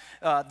time,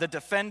 the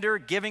defender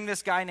giving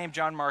this guy named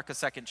John Mark a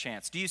second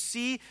chance. Do you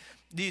see,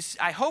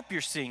 I hope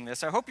you're seeing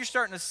this. I hope you're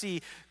starting to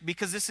see,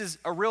 because this is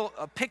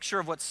a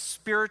picture of what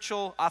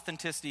spiritual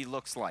authenticity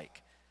looks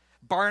like.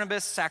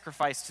 Barnabas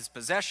sacrificed his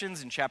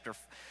possessions in chapter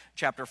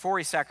 4.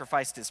 He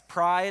sacrificed his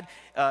pride,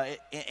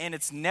 and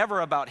it's never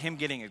about him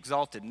getting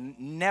exalted.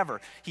 Never.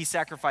 He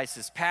sacrificed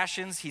his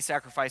passions. He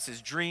sacrificed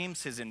his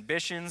dreams, his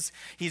ambitions.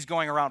 He's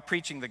going around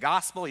preaching the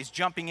gospel. He's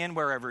jumping in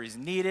wherever he's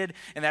needed,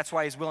 and that's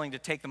why he's willing to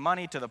take the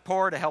money to the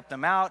poor to help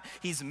them out.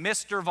 He's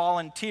Mr.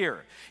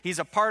 Volunteer. He's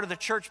a part of the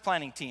church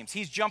planting teams.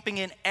 He's jumping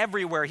in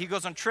everywhere. He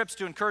goes on trips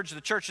to encourage the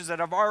churches that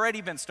have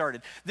already been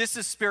started. This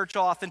is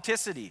spiritual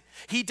authenticity.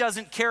 He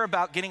doesn't care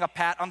about getting a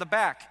pat on the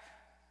back.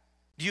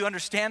 Do you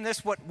understand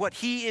this? What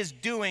he is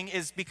doing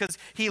is because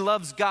he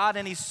loves God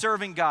and he's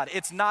serving God.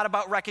 It's not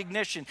about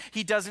recognition.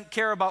 He doesn't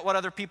care about what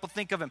other people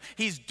think of him.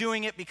 He's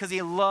doing it because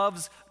he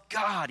loves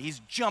God. He's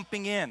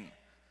jumping in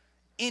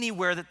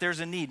anywhere that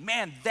there's a need.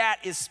 Man, that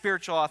is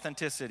spiritual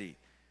authenticity.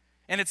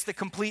 And it's the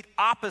complete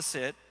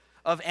opposite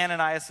of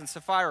Ananias and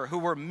Sapphira, who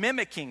were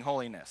mimicking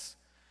holiness,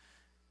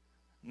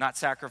 not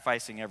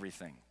sacrificing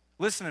everything.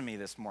 Listen to me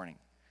this morning.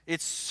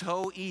 It's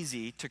so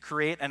easy to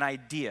create an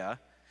idea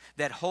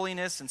that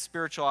holiness and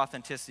spiritual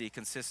authenticity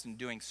consists in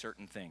doing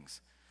certain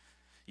things.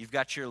 You've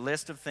got your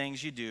list of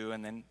things you do,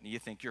 and then you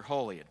think you're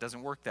holy. It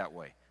doesn't work that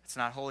way. It's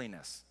not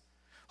holiness.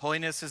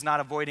 Holiness is not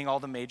avoiding all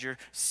the major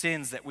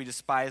sins that we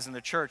despise in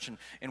the church,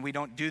 and we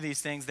don't do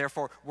these things,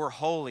 therefore we're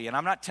holy. And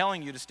I'm not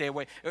telling you to stay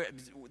away.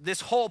 This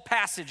whole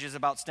passage is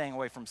about staying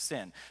away from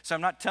sin. So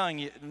I'm not telling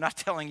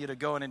you to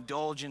go and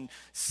indulge in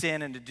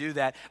sin and to do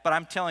that, but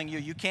I'm telling you,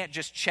 you can't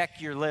just check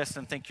your list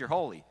and think you're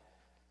holy.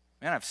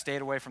 Man, I've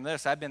stayed away from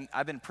this. I've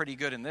been pretty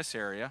good in this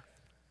area.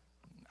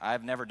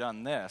 I've never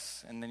done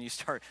this. And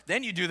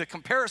then you do the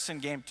comparison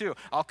game too.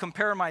 I'll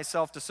compare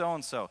myself to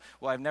so-and-so.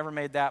 Well, I've never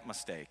made that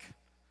mistake.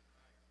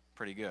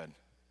 Pretty good.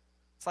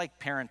 It's like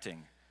parenting,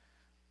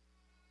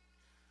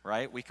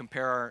 right? We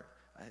compare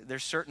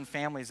there's certain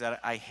families that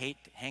I hate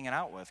hanging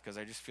out with because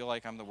I just feel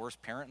like I'm the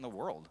worst parent in the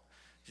world.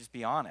 Just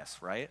be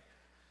honest, right?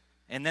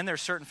 And then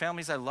there's certain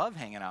families I love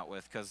hanging out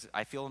with because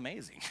I feel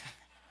amazing.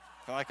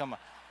 I feel like I'm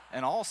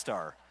an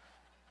all-star.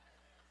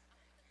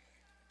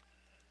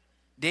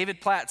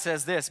 David Platt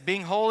says this: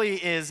 being holy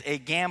is a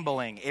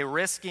gambling, a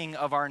risking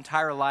of our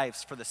entire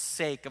lives for the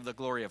sake of the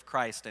glory of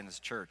Christ and his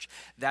church.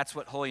 That's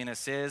what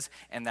holiness is,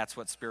 and that's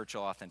what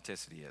spiritual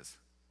authenticity is.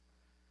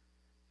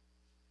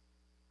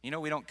 You know,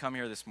 we don't come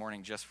here this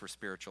morning just for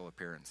spiritual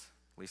appearance.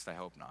 At least I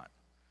hope not.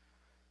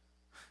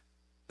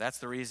 That's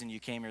the reason you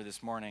came here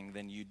this morning,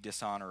 then you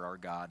dishonor our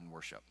God in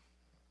worship.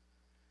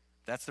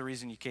 That's the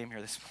reason you came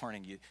here this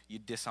morning. You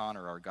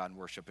dishonor our God in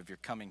worship if you're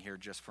coming here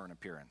just for an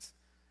appearance.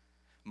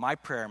 My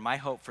prayer, my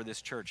hope for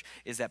this church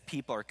is that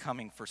people are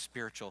coming for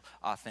spiritual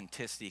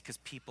authenticity because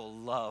people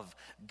love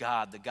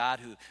God, the God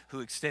who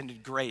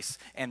extended grace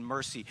and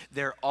mercy.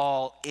 They're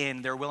all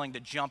in. They're willing to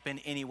jump in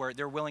anywhere.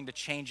 They're willing to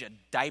change a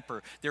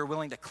diaper. They're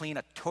willing to clean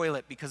a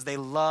toilet because they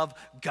love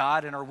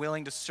God and are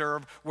willing to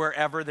serve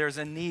wherever there's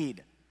a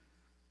need.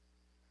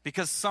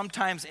 Because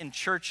sometimes in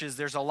churches,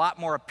 there's a lot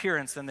more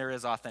appearance than there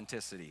is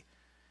authenticity.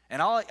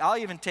 And I'll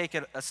even take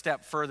it a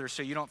step further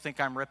so you don't think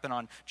I'm ripping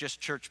on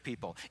just church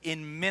people.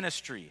 In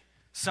ministry,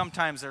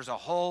 sometimes there's a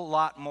whole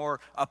lot more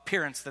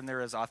appearance than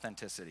there is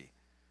authenticity.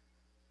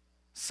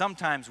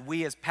 Sometimes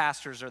we as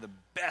pastors are the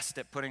best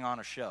at putting on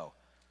a show.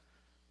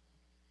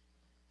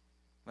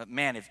 But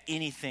man, if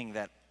anything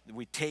that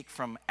we take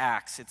from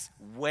Acts, it's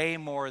way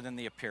more than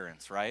the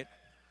appearance, right?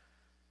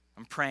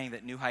 I'm praying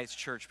that New Heights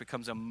Church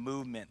becomes a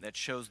movement that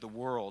shows the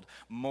world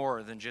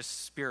more than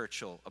just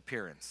spiritual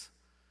appearance.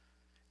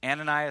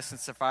 Ananias and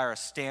Sapphira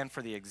stand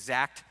for the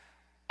exact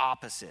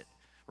opposite,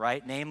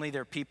 right? Namely,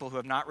 they're people who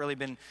have not really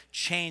been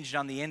changed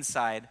on the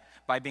inside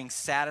by being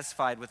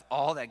satisfied with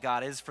all that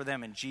God is for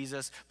them in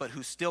Jesus, but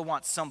who still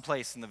want some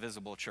place in the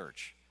visible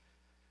church.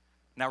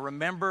 Now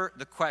remember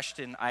the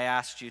question I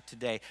asked you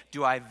today.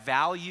 Do I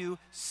value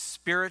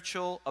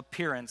spiritual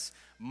appearance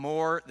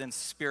more than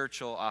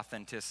spiritual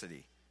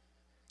authenticity?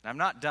 And I'm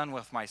not done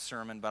with my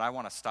sermon, but I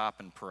want to stop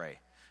and pray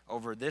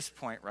over this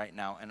point right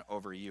now and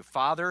over you.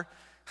 Father,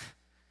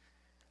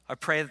 I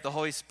pray that the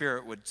Holy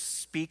Spirit would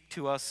speak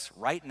to us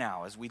right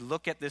now as we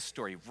look at this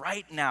story,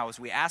 right now as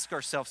we ask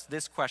ourselves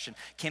this question,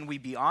 can we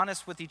be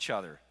honest with each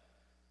other?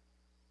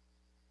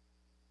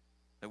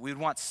 That we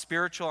would want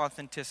spiritual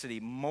authenticity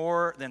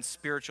more than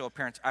spiritual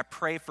appearance. I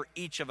pray for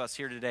each of us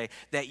here today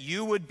that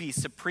you would be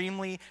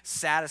supremely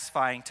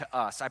satisfying to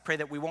us. I pray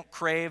that we won't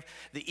crave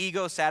the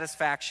ego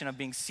satisfaction of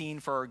being seen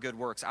for our good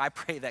works. I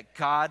pray that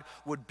God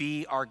would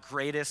be our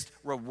greatest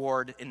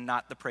reward and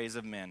not the praise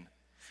of men.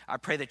 I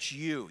pray that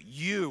you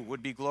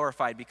would be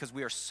glorified because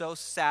we are so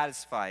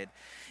satisfied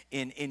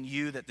in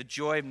you that the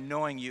joy of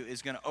knowing you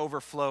is going to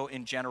overflow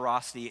in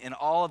generosity, and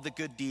all of the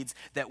good deeds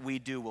that we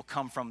do will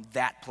come from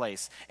that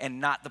place and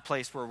not the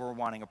place where we're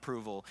wanting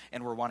approval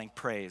and we're wanting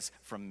praise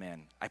from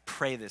men. I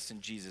pray this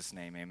in Jesus'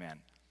 name, amen.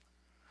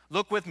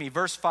 Look with me,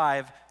 verse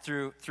 5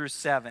 through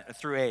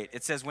 8.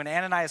 It says, when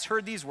Ananias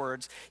heard these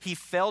words, he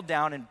fell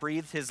down and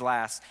breathed his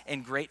last,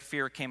 and great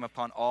fear came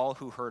upon all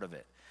who heard of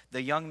it.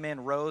 The young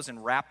men rose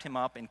and wrapped him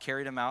up and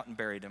carried him out and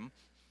buried him.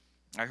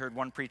 I heard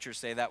one preacher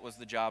say that was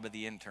the job of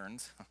the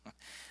interns.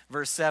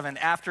 Verse 7,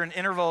 after an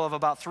interval of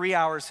about 3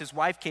 hours, his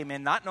wife came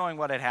in, not knowing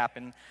what had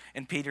happened.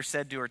 And Peter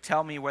said to her,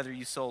 tell me whether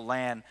you sold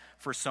land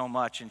for so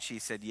much. And she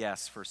said,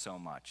 yes, for so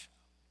much.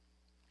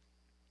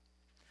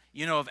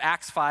 You know, if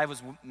Acts 5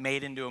 was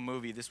made into a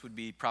movie, this would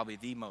be probably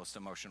the most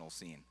emotional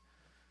scene.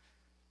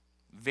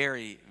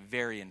 Very,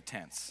 very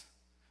intense.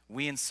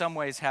 We in some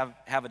ways have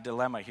a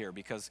dilemma here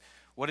because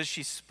what is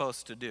she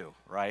supposed to do,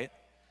 right?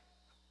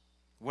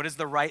 What is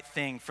the right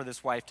thing for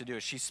this wife to do?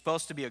 Is she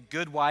supposed to be a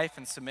good wife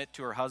and submit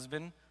to her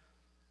husband?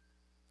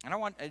 And I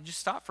want just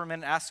stop for a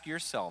minute and ask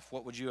yourself,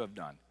 what would you have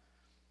done?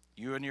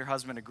 You and your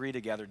husband agree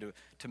together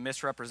to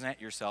misrepresent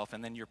yourself,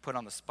 and then you're put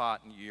on the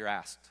spot and you're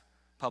asked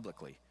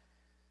publicly.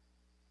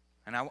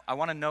 And I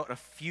want to note a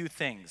few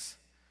things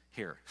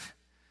here.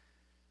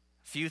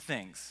 A few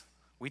things.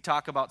 We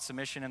talk about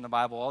submission in the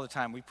Bible all the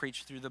time. We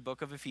preach through the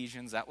book of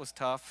Ephesians. That was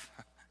tough.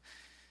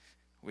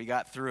 We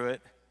got through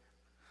it.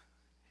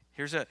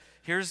 Here's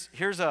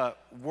a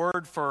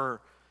word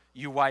for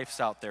you wives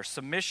out there.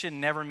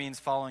 Submission never means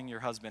following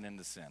your husband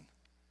into sin.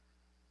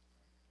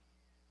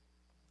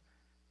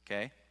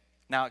 Okay?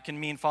 Now, it can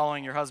mean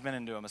following your husband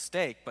into a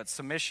mistake, but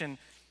submission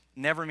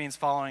never means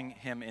following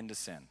him into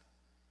sin.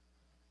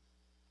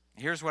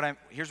 Here's why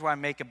I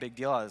make a big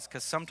deal of this,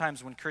 because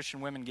sometimes when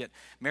Christian women get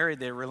married,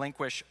 they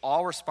relinquish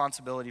all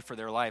responsibility for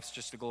their lives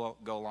just to go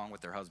along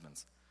with their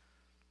husbands.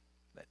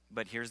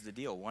 But here's the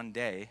deal. One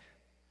day,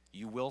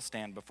 you will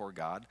stand before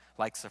God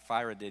like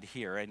Sapphira did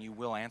here, and you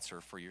will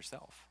answer for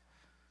yourself.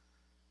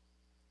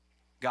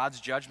 God's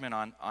judgment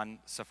on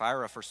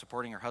Sapphira for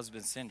supporting her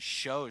husband's sin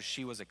shows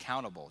she was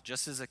accountable,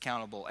 just as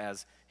accountable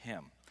as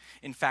him.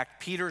 In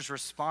fact, Peter's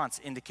response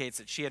indicates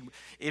that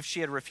if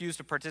she had refused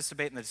to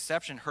participate in the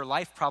deception, her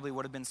life probably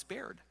would have been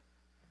spared.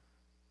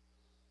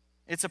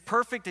 It's a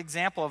perfect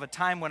example of a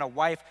time when a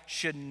wife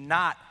should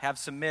not have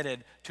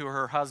submitted to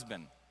her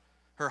husband.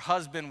 Her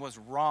husband was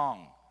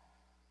wrong.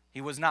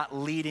 He was not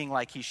leading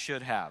like he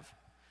should have.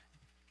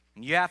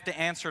 And you have to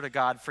answer to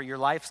God for your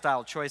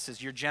lifestyle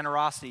choices, your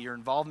generosity, your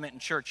involvement in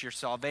church, your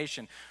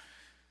salvation.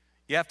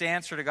 You have to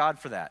answer to God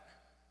for that.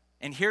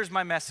 And here's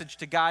my message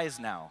to guys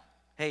now.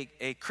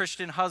 Hey,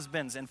 Christian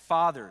husbands and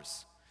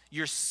fathers,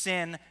 your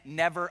sin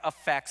never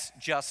affects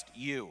just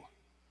you.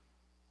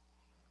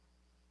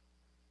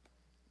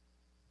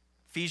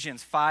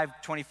 Ephesians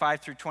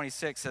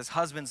 5:25-26 says,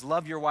 husbands,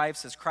 love your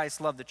wives as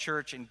Christ loved the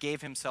church and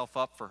gave himself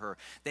up for her,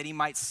 that he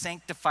might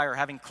sanctify her,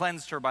 having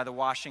cleansed her by the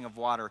washing of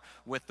water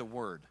with the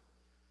word.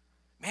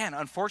 Man,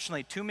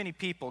 unfortunately, too many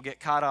people get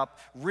caught up,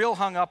 real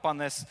hung up on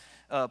this,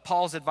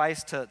 Paul's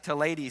advice to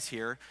ladies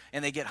here,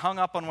 and they get hung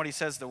up on what he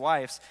says to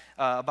wives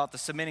about the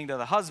submitting to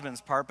the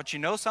husband's part. But you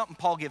know something?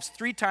 Paul gives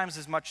 3 times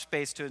as much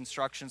space to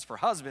instructions for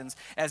husbands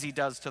as he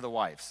does to the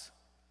wives.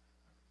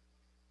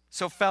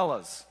 So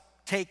fellas,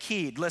 take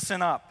heed,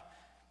 listen up,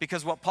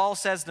 because what Paul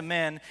says to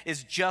men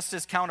is just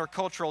as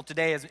countercultural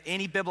today as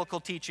any biblical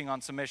teaching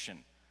on submission.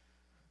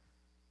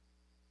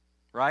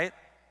 Right?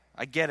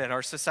 I get it.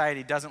 Our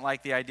society doesn't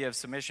like the idea of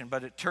submission,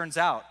 but it turns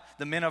out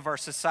the men of our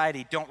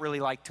society don't really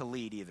like to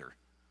lead either.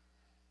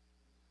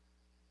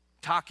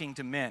 Talking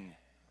to men,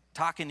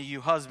 talking to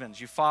you husbands,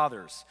 you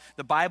fathers,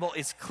 the Bible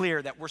is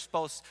clear that we're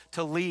supposed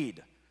to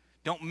lead.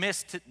 Don't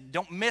miss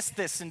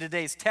this in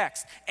today's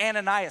text.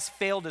 Ananias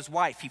failed his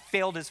wife. He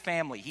failed his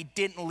family. He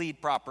didn't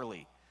lead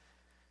properly.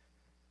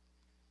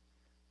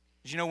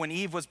 You know, when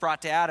Eve was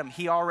brought to Adam,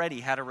 he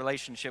already had a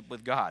relationship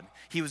with God.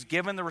 He was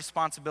given the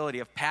responsibility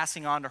of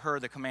passing on to her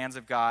the commands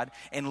of God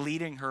and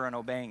leading her and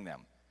obeying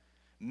them.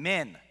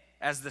 Men,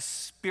 as the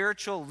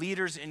spiritual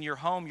leaders in your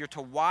home, you're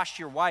to wash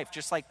your wife,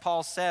 just like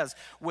Paul says,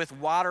 with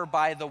water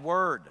by the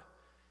word.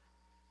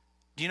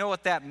 Do you know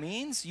what that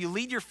means? You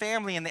lead your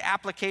family in the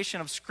application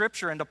of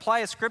Scripture, and to apply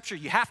a Scripture,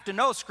 you have to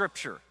know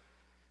Scripture.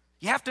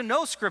 You have to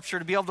know Scripture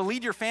to be able to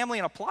lead your family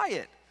and apply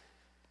it.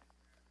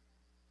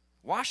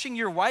 Washing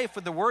your wife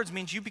with the words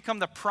means you become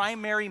the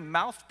primary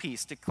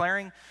mouthpiece,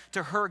 declaring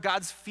to her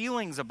God's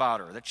feelings about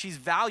her, that she's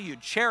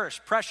valued,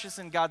 cherished, precious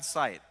in God's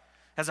sight,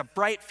 has a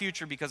bright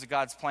future because of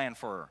God's plan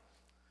for her.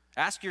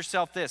 Ask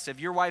yourself this: if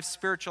your wife's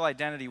spiritual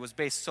identity was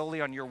based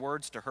solely on your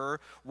words to her,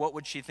 what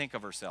would she think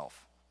of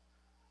herself?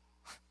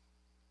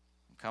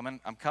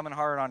 I'm coming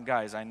hard on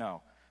guys, I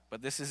know,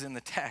 but this is in the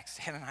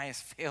text.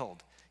 Ananias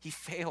failed. He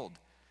failed.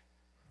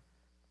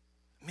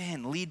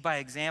 Men, lead by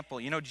example.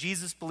 You know,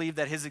 Jesus believed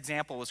that his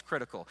example was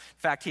critical. In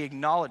fact, he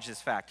acknowledged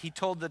this fact. He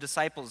told the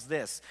disciples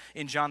this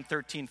in John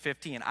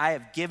 13:15. I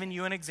have given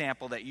you an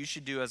example that you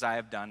should do as I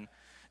have done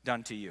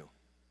to you.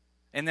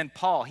 And then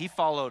Paul, he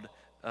followed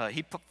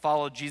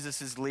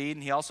Jesus' lead,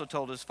 and he also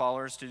told his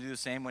followers to do the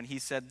same when he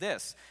said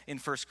this in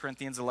 1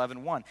 Corinthians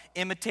 11:1.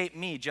 Imitate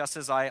me just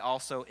as I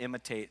also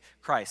imitate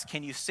Christ.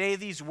 Can you say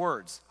these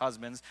words,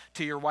 husbands,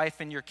 to your wife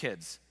and your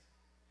kids?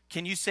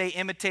 Can you say,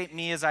 imitate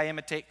me as I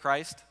imitate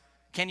Christ?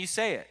 Can you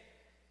say it?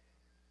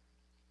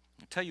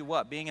 I'll tell you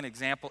what, being an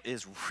example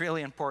is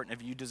really important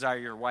if you desire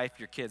your wife,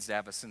 your kids to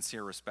have a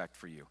sincere respect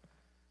for you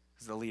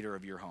as the leader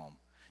of your home.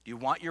 Do you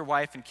want your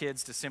wife and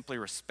kids to simply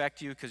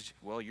respect you because,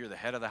 well, you're the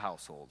head of the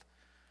household?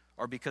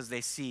 Or because they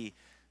see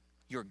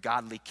your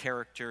godly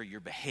character, your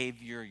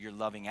behavior, your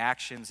loving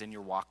actions, and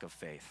your walk of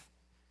faith?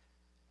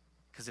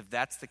 Because if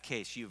that's the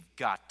case, you've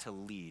got to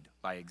lead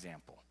by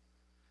example.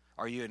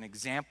 Are you an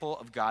example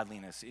of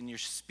godliness in your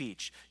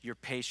speech, your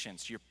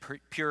patience, your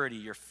purity,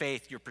 your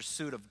faith, your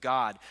pursuit of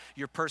God,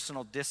 your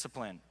personal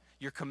discipline,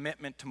 your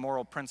commitment to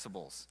moral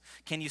principles?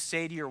 Can you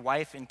say to your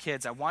wife and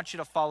kids, I want you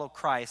to follow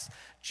Christ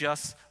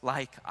just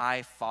like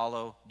I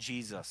follow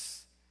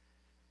Jesus?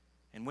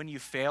 And when you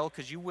fail,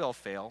 because you will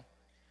fail,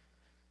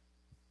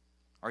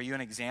 are you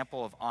an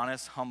example of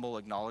honest, humble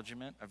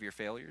acknowledgement of your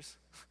failures?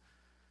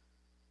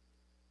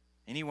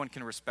 Anyone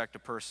can respect a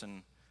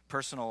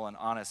personal and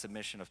honest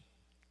admission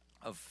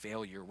of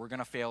failure. We're going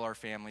to fail our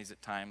families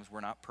at times. We're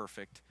not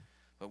perfect.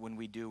 But when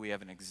we do, we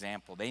have an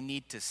example. They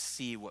need to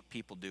see what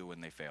people do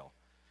when they fail.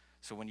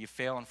 So when you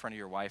fail in front of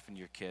your wife and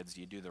your kids,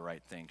 you do the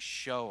right thing.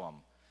 Show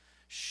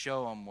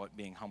them what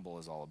being humble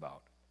is all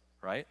about,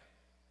 right?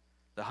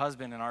 The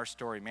husband in our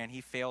story, man,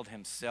 he failed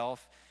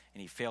himself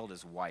and he failed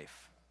his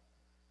wife.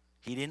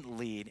 He didn't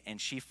lead, and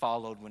she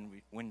followed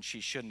when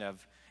she shouldn't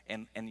have.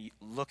 And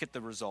look at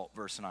the result,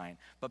 verse 9.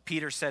 But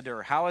Peter said to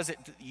her, how is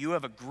it that you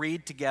have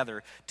agreed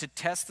together to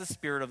test the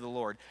Spirit of the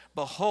Lord?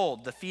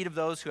 Behold, the feet of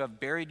those who have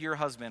buried your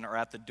husband are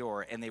at the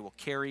door, and they will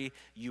carry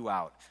you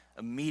out.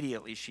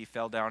 Immediately she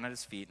fell down at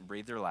his feet and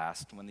breathed her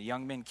last. When the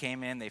young men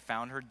came in, they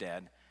found her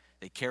dead.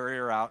 They carried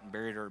her out and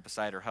buried her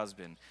beside her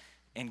husband.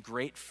 And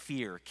great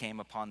fear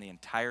came upon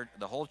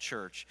the whole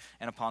church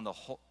and upon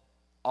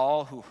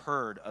all who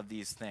heard of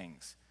these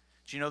things.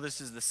 Do you know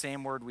this is the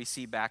same word we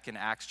see back in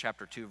Acts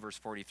chapter 2, verse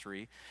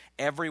 43?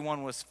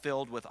 Everyone was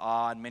filled with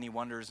awe, and many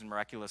wonders and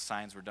miraculous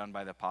signs were done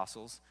by the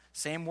apostles.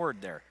 Same word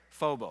there,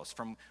 phobos,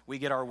 we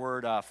get our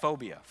word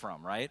phobia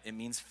from, right? It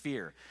means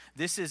fear.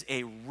 This is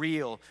a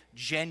real,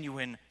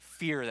 genuine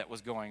fear that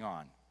was going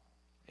on.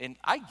 And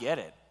I get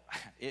it.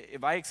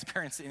 If I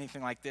experienced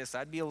anything like this,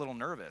 I'd be a little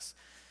nervous.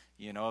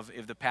 You know,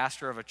 if the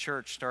pastor of a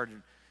church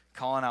started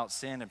calling out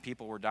sin and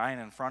people were dying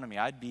in front of me,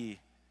 I'd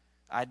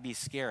be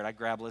scared. I'd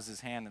grab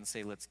Liz's hand and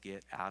say, let's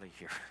get out of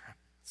here.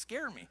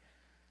 Scare me,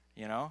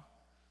 you know.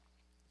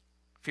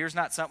 Fear's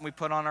not something we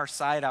put on our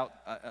sign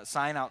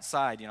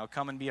outside, you know,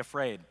 come and be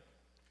afraid.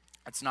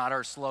 That's not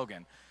our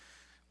slogan.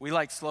 We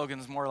like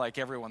slogans more like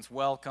everyone's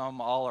welcome,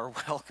 all are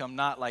welcome,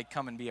 not like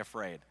come and be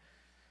afraid.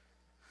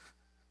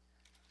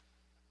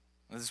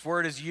 This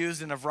word is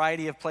used in a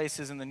variety of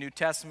places in the New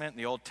Testament, in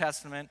the Old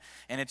Testament,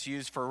 and it's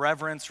used for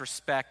reverence,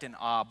 respect, and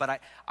awe.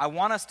 But I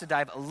want us to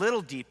dive a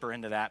little deeper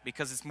into that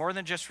because it's more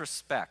than just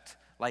respect,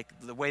 like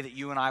the way that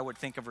you and I would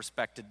think of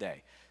respect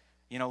today.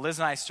 You know, Liz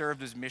and I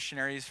served as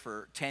missionaries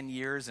for 10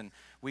 years, and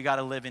we got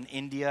to live in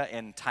India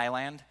and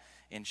Thailand,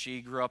 and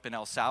she grew up in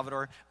El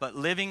Salvador. But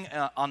living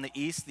on the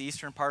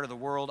eastern part of the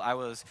world, I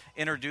was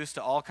introduced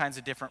to all kinds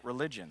of different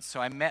religions. So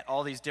I met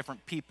all these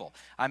different people.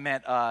 I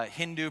met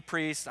Hindu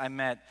priests, I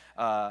met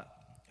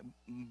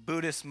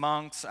Buddhist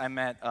monks, I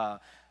met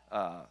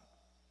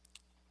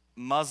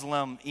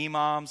Muslim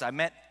imams. I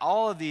met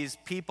all of these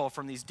people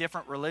from these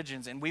different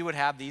religions, and we would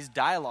have these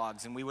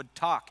dialogues, and we would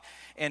talk.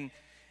 And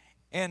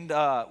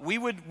we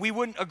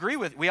wouldn't agree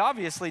with, we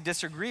obviously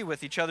disagree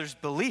with each other's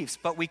beliefs,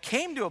 but we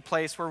came to a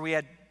place where we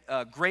had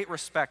great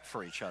respect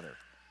for each other.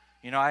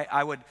 You know,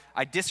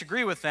 I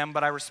disagree with them,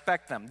 but I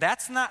respect them.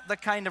 That's not the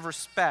kind of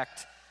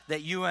respect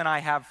that you and I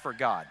have for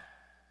God.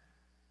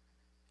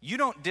 You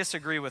don't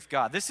disagree with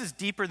God. This is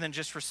deeper than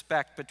just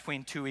respect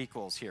between two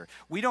equals here.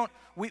 We have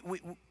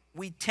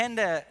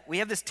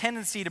this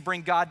tendency to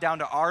bring God down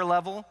to our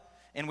level,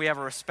 and we have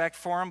a respect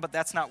for him, but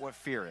that's not what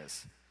fear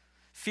is.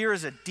 Fear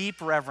is a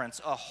deep reverence,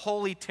 a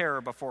holy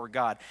terror before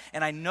God.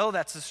 And I know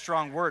that's a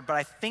strong word, but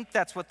I think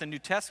that's what the New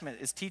Testament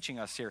is teaching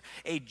us here.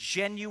 A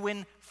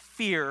genuine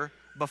fear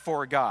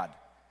before God.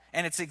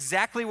 And it's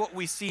exactly what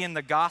we see in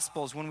the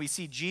Gospels when we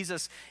see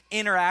Jesus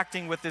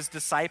interacting with his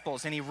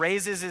disciples, and he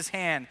raises his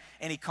hand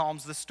and he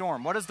calms the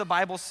storm. What does the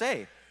Bible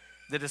say?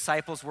 The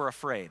disciples were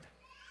afraid.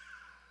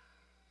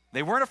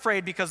 They weren't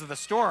afraid because of the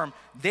storm.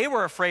 They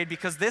were afraid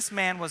because this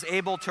man was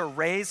able to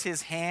raise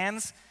his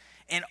hands,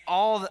 and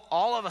all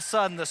of a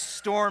sudden the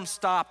storm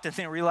stopped, and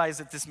they realized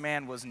that this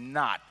man was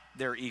not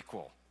their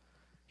equal.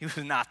 He was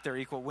not their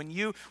equal. When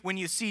you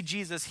see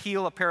Jesus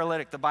heal a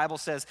paralytic, the Bible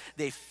says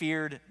they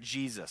feared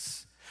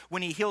Jesus.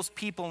 When he heals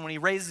people and when he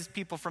raises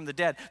people from the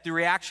dead, the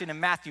reaction in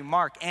Matthew,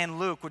 Mark, and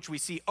Luke, which we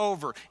see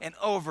over and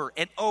over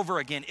and over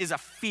again, is a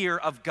fear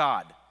of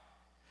God.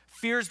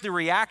 Fear is the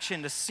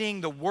reaction to seeing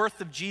the worth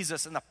of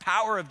Jesus and the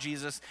power of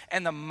Jesus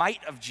and the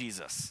might of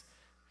Jesus.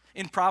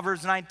 In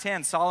Proverbs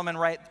 9:10, Solomon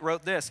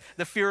wrote this: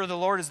 "The fear of the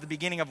Lord is the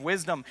beginning of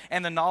wisdom,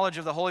 and the knowledge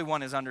of the Holy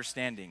One is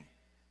understanding."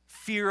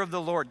 Fear of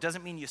the Lord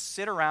doesn't mean you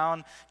sit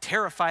around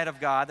terrified of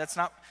God. That's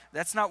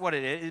not what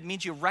it is. It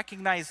means you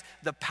recognize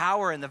the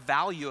power and the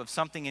value of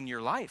something in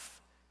your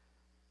life.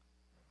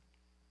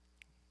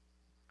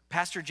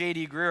 Pastor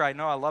J.D. Greear, I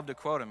know I love to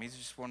quote him. He's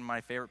just one of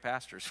my favorite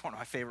pastors, one of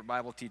my favorite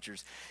Bible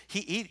teachers.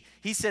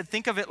 He said,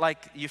 think of it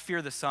like you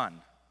fear the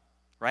sun.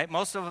 Right?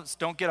 Most of us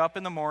don't get up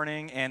in the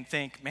morning and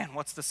think, man,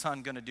 what's the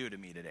sun going to do to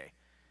me today?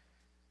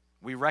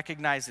 We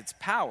recognize its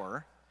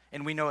power,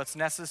 and we know it's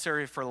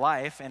necessary for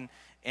life,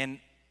 and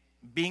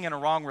being in a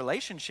wrong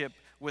relationship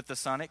with the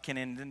sun, it can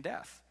end in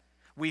death.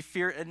 We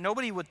fear,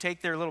 nobody would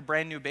take their little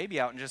brand new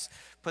baby out and just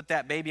put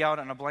that baby out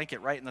on a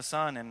blanket right in the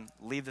sun and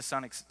leave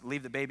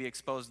the baby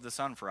exposed to the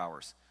sun for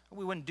hours.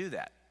 We wouldn't do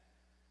that.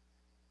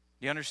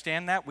 Do you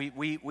understand that? We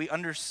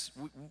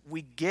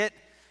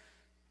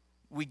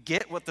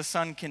get what the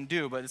sun can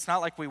do, but it's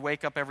not like we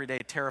wake up every day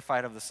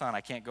terrified of the sun.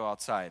 I can't go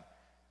outside.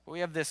 But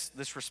we have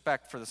this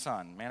respect for the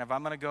sun. Man, if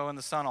I'm going to go in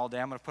the sun all day,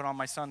 I'm going to put on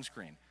my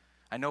sunscreen.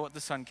 I know what the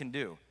sun can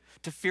do.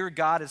 To fear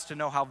God is to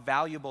know how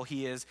valuable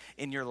he is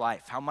in your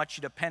life, how much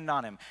you depend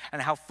on him,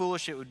 and how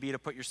foolish it would be to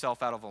put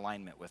yourself out of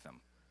alignment with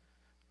him.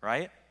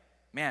 Right?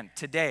 Man,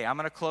 today I'm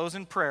going to close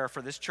in prayer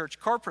for this church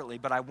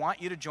corporately, but I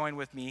want you to join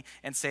with me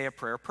and say a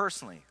prayer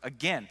personally.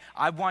 Again,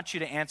 I want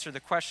you to answer the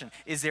question,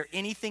 is there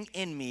anything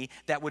in me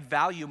that would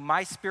value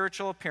my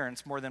spiritual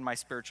appearance more than my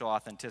spiritual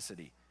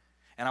authenticity?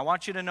 And I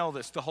want you to know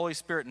this, the Holy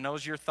Spirit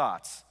knows your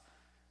thoughts.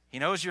 He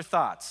knows your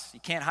thoughts. You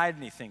can't hide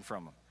anything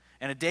from him.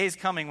 And a day is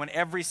coming when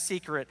every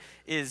secret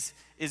is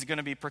going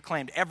to be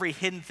proclaimed. Every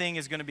hidden thing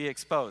is going to be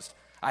exposed.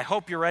 I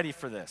hope you're ready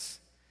for this.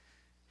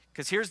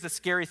 Because here's the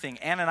scary thing.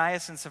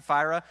 Ananias and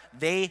Sapphira,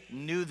 they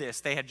knew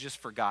this. They had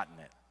just forgotten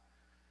it.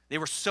 They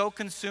were so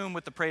consumed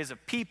with the praise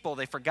of people,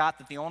 they forgot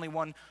that the only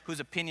one whose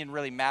opinion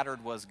really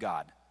mattered was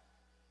God.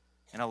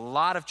 And a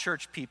lot of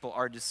church people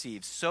are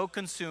deceived, so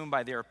consumed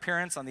by their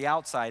appearance on the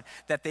outside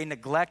that they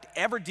neglect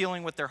ever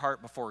dealing with their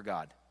heart before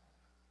God.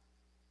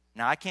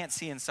 Now, I can't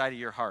see inside of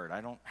your heart.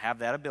 I don't have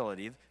that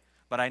ability.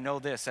 But I know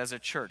this, as a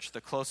church, the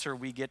closer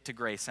we get to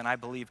grace, and I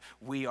believe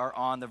we are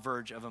on the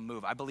verge of a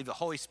move. I believe the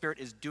Holy Spirit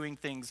is doing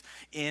things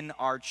in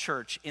our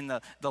church, in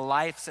the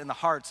lives and the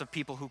hearts of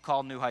people who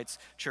call New Heights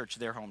Church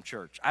their home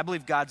church. I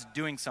believe God's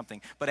doing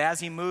something. But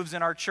as he moves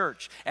in our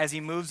church, as he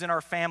moves in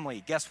our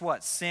family, guess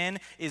what? Sin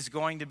is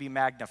going to be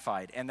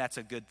magnified, and that's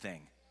a good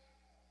thing.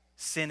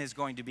 Sin is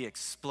going to be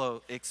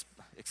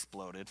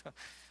exploded.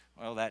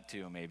 Well, that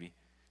too, maybe.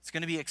 It's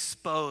going to be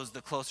exposed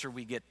the closer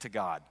we get to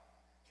God.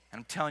 And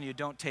I'm telling you,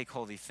 don't take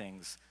holy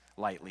things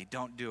lightly.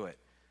 Don't do it.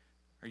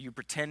 Are you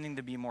pretending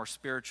to be more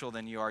spiritual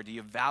than you are? Do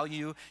you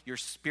value your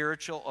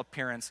spiritual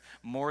appearance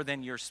more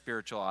than your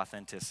spiritual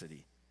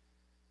authenticity?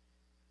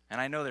 And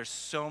I know there's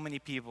so many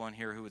people in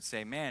here who would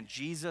say, man,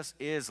 Jesus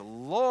is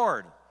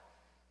Lord.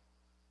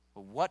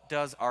 But what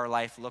does our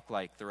life look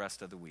like the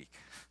rest of the week?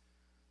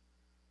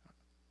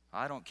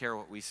 I don't care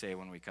what we say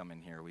when we come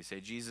in here. We say,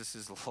 Jesus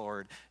is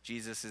Lord.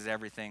 Jesus is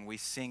everything. We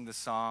sing the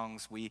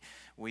songs. We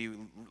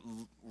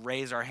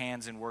raise our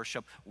hands in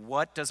worship.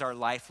 What does our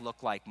life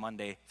look like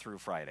Monday through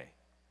Friday?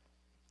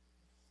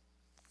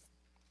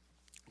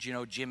 Do you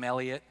know Jim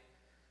Elliot,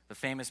 the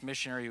famous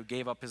missionary who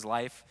gave up his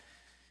life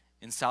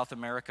in South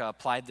America,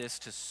 applied this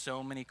to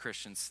so many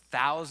Christians,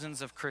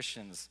 thousands of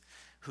Christians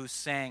who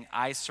sang,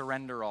 I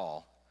surrender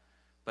all,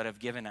 but have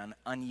given an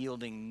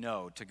unyielding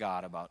no to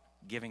God about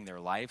giving their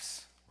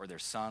lives or their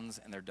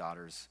sons and their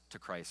daughters to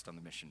Christ on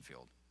the mission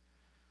field.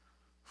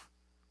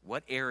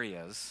 What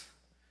areas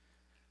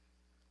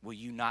will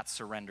you not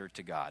surrender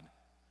to God?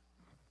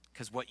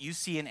 Because what you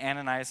see in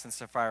Ananias and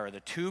Sapphira, the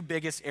two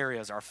biggest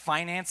areas are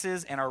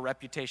finances and our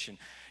reputation.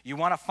 You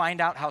want to find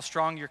out how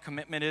strong your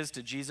commitment is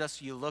to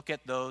Jesus? You look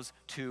at those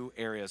two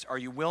areas. Are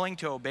you willing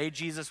to obey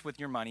Jesus with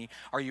your money?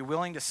 Are you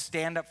willing to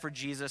stand up for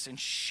Jesus and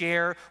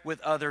share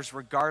with others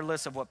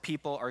regardless of what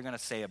people are going to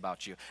say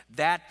about you?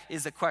 That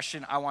is the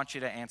question I want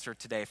you to answer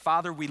today.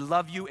 Father, we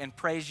love you and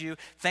praise you.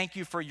 Thank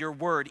you for your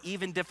word,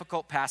 even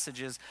difficult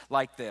passages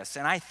like this.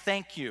 And I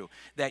thank you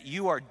that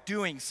you are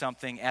doing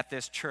something at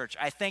this church.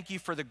 I thank you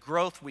for the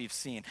growth we've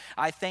seen.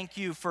 I thank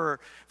you for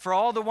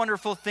all the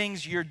wonderful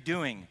things you're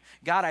doing.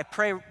 God, I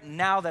pray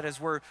now that as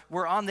we're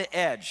on the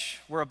edge,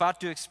 we're about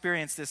to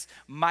experience this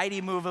mighty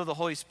move of the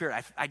Holy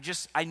Spirit.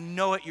 I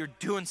know it, you're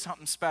doing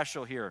something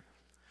special here.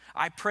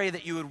 I pray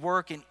that you would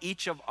work in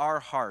each of our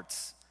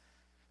hearts.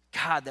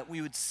 God, that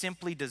we would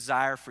simply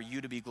desire for you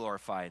to be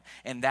glorified,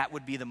 and that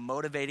would be the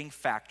motivating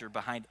factor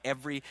behind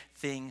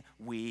everything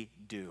we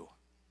do.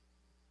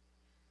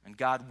 And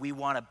God, we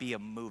want to be a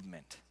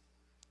movement,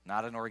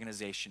 not an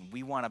organization.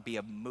 We want to be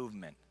a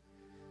movement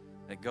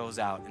that goes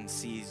out and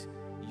sees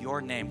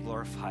your name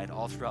glorified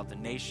all throughout the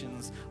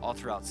nations, all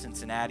throughout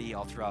Cincinnati,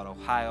 all throughout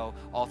Ohio,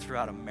 all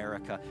throughout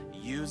America.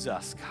 Use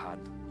us, God.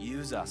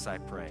 Use us, I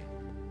pray.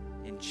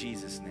 In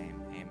Jesus'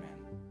 name, amen.